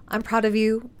 Yeah. I'm proud of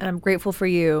you, and I'm grateful for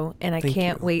you, and I Thank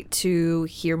can't you. wait to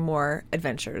hear more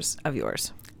adventures of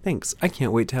yours. Thanks. I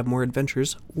can't wait to have more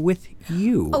adventures with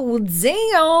you. Oh,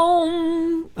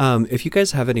 damn! If you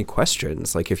guys have any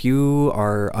questions, like if you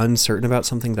are uncertain about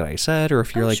something that I said, or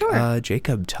if you're sure.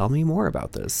 Jacob, tell me more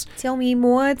about this. Tell me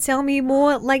more.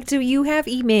 Like, do you have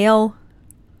email?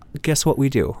 Guess what we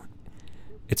do?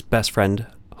 It's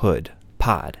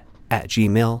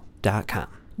bestfriendhoodpod@gmail.com.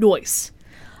 Nice.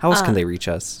 How else can they reach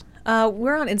us?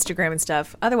 We're on Instagram and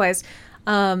stuff. Otherwise,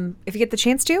 if you get the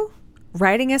chance to,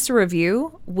 writing us a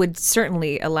review would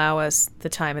certainly allow us the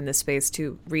time and the space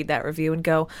to read that review and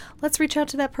go, let's reach out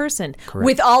to that person Correct.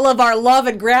 with all of our love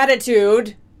and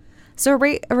gratitude. So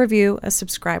rate, a review, a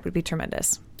subscribe would be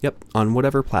tremendous. Yep, on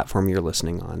whatever platform you're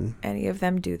listening on. Any of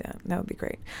them do that. That would be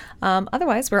great.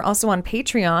 Otherwise, we're also on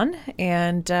Patreon,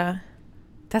 and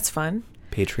that's fun.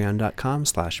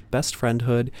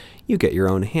 Patreon.com/bestfriendhood. You get your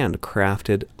own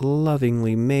handcrafted,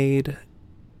 lovingly made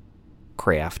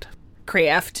craft.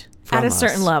 At a us.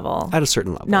 certain level. At a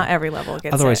certain level. Not every level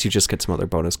gets Otherwise, it. you just get some other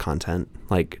bonus content,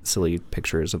 like silly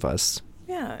pictures of us,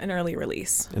 Yeah, an early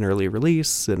release. an early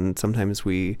release, and sometimes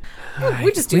we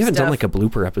We just do we haven't done stuff. like a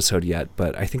blooper episode yet,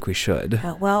 but I think we should.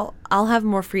 Well, I'll have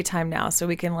more free time now, so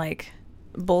we can like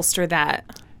bolster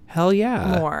that. Hell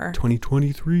yeah. More.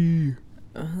 2023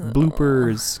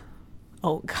 bloopers.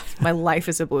 Oh God, my life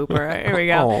is a blooper. Here we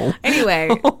go. Oh.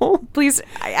 Anyway, please.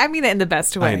 I mean it in the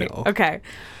best way. I know. Okay.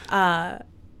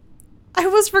 I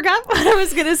almost forgot what I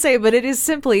was gonna say, but it is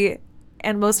simply,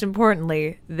 and most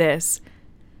importantly, this: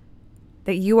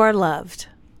 that you are loved.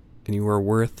 And you are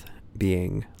worth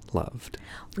being loved.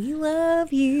 We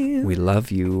love you. We love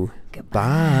you.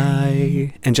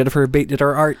 Goodbye. And Jennifer Bate did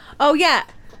our art. Oh yeah,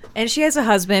 and she has a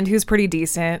husband who's pretty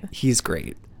decent. He's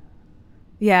great.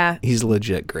 Yeah. He's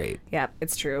legit great. Yeah,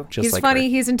 it's true. Just He's like funny. her.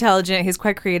 He's intelligent. He's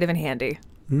quite creative and handy.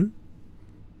 And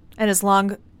his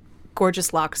long,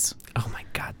 gorgeous locks Oh my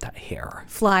God, that hair.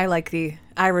 fly like the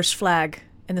Irish flag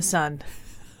in the sun.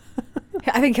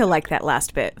 I think he'll like that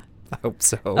last bit. I hope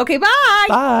so. Okay, bye.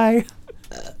 Bye.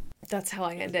 That's how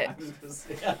I end it.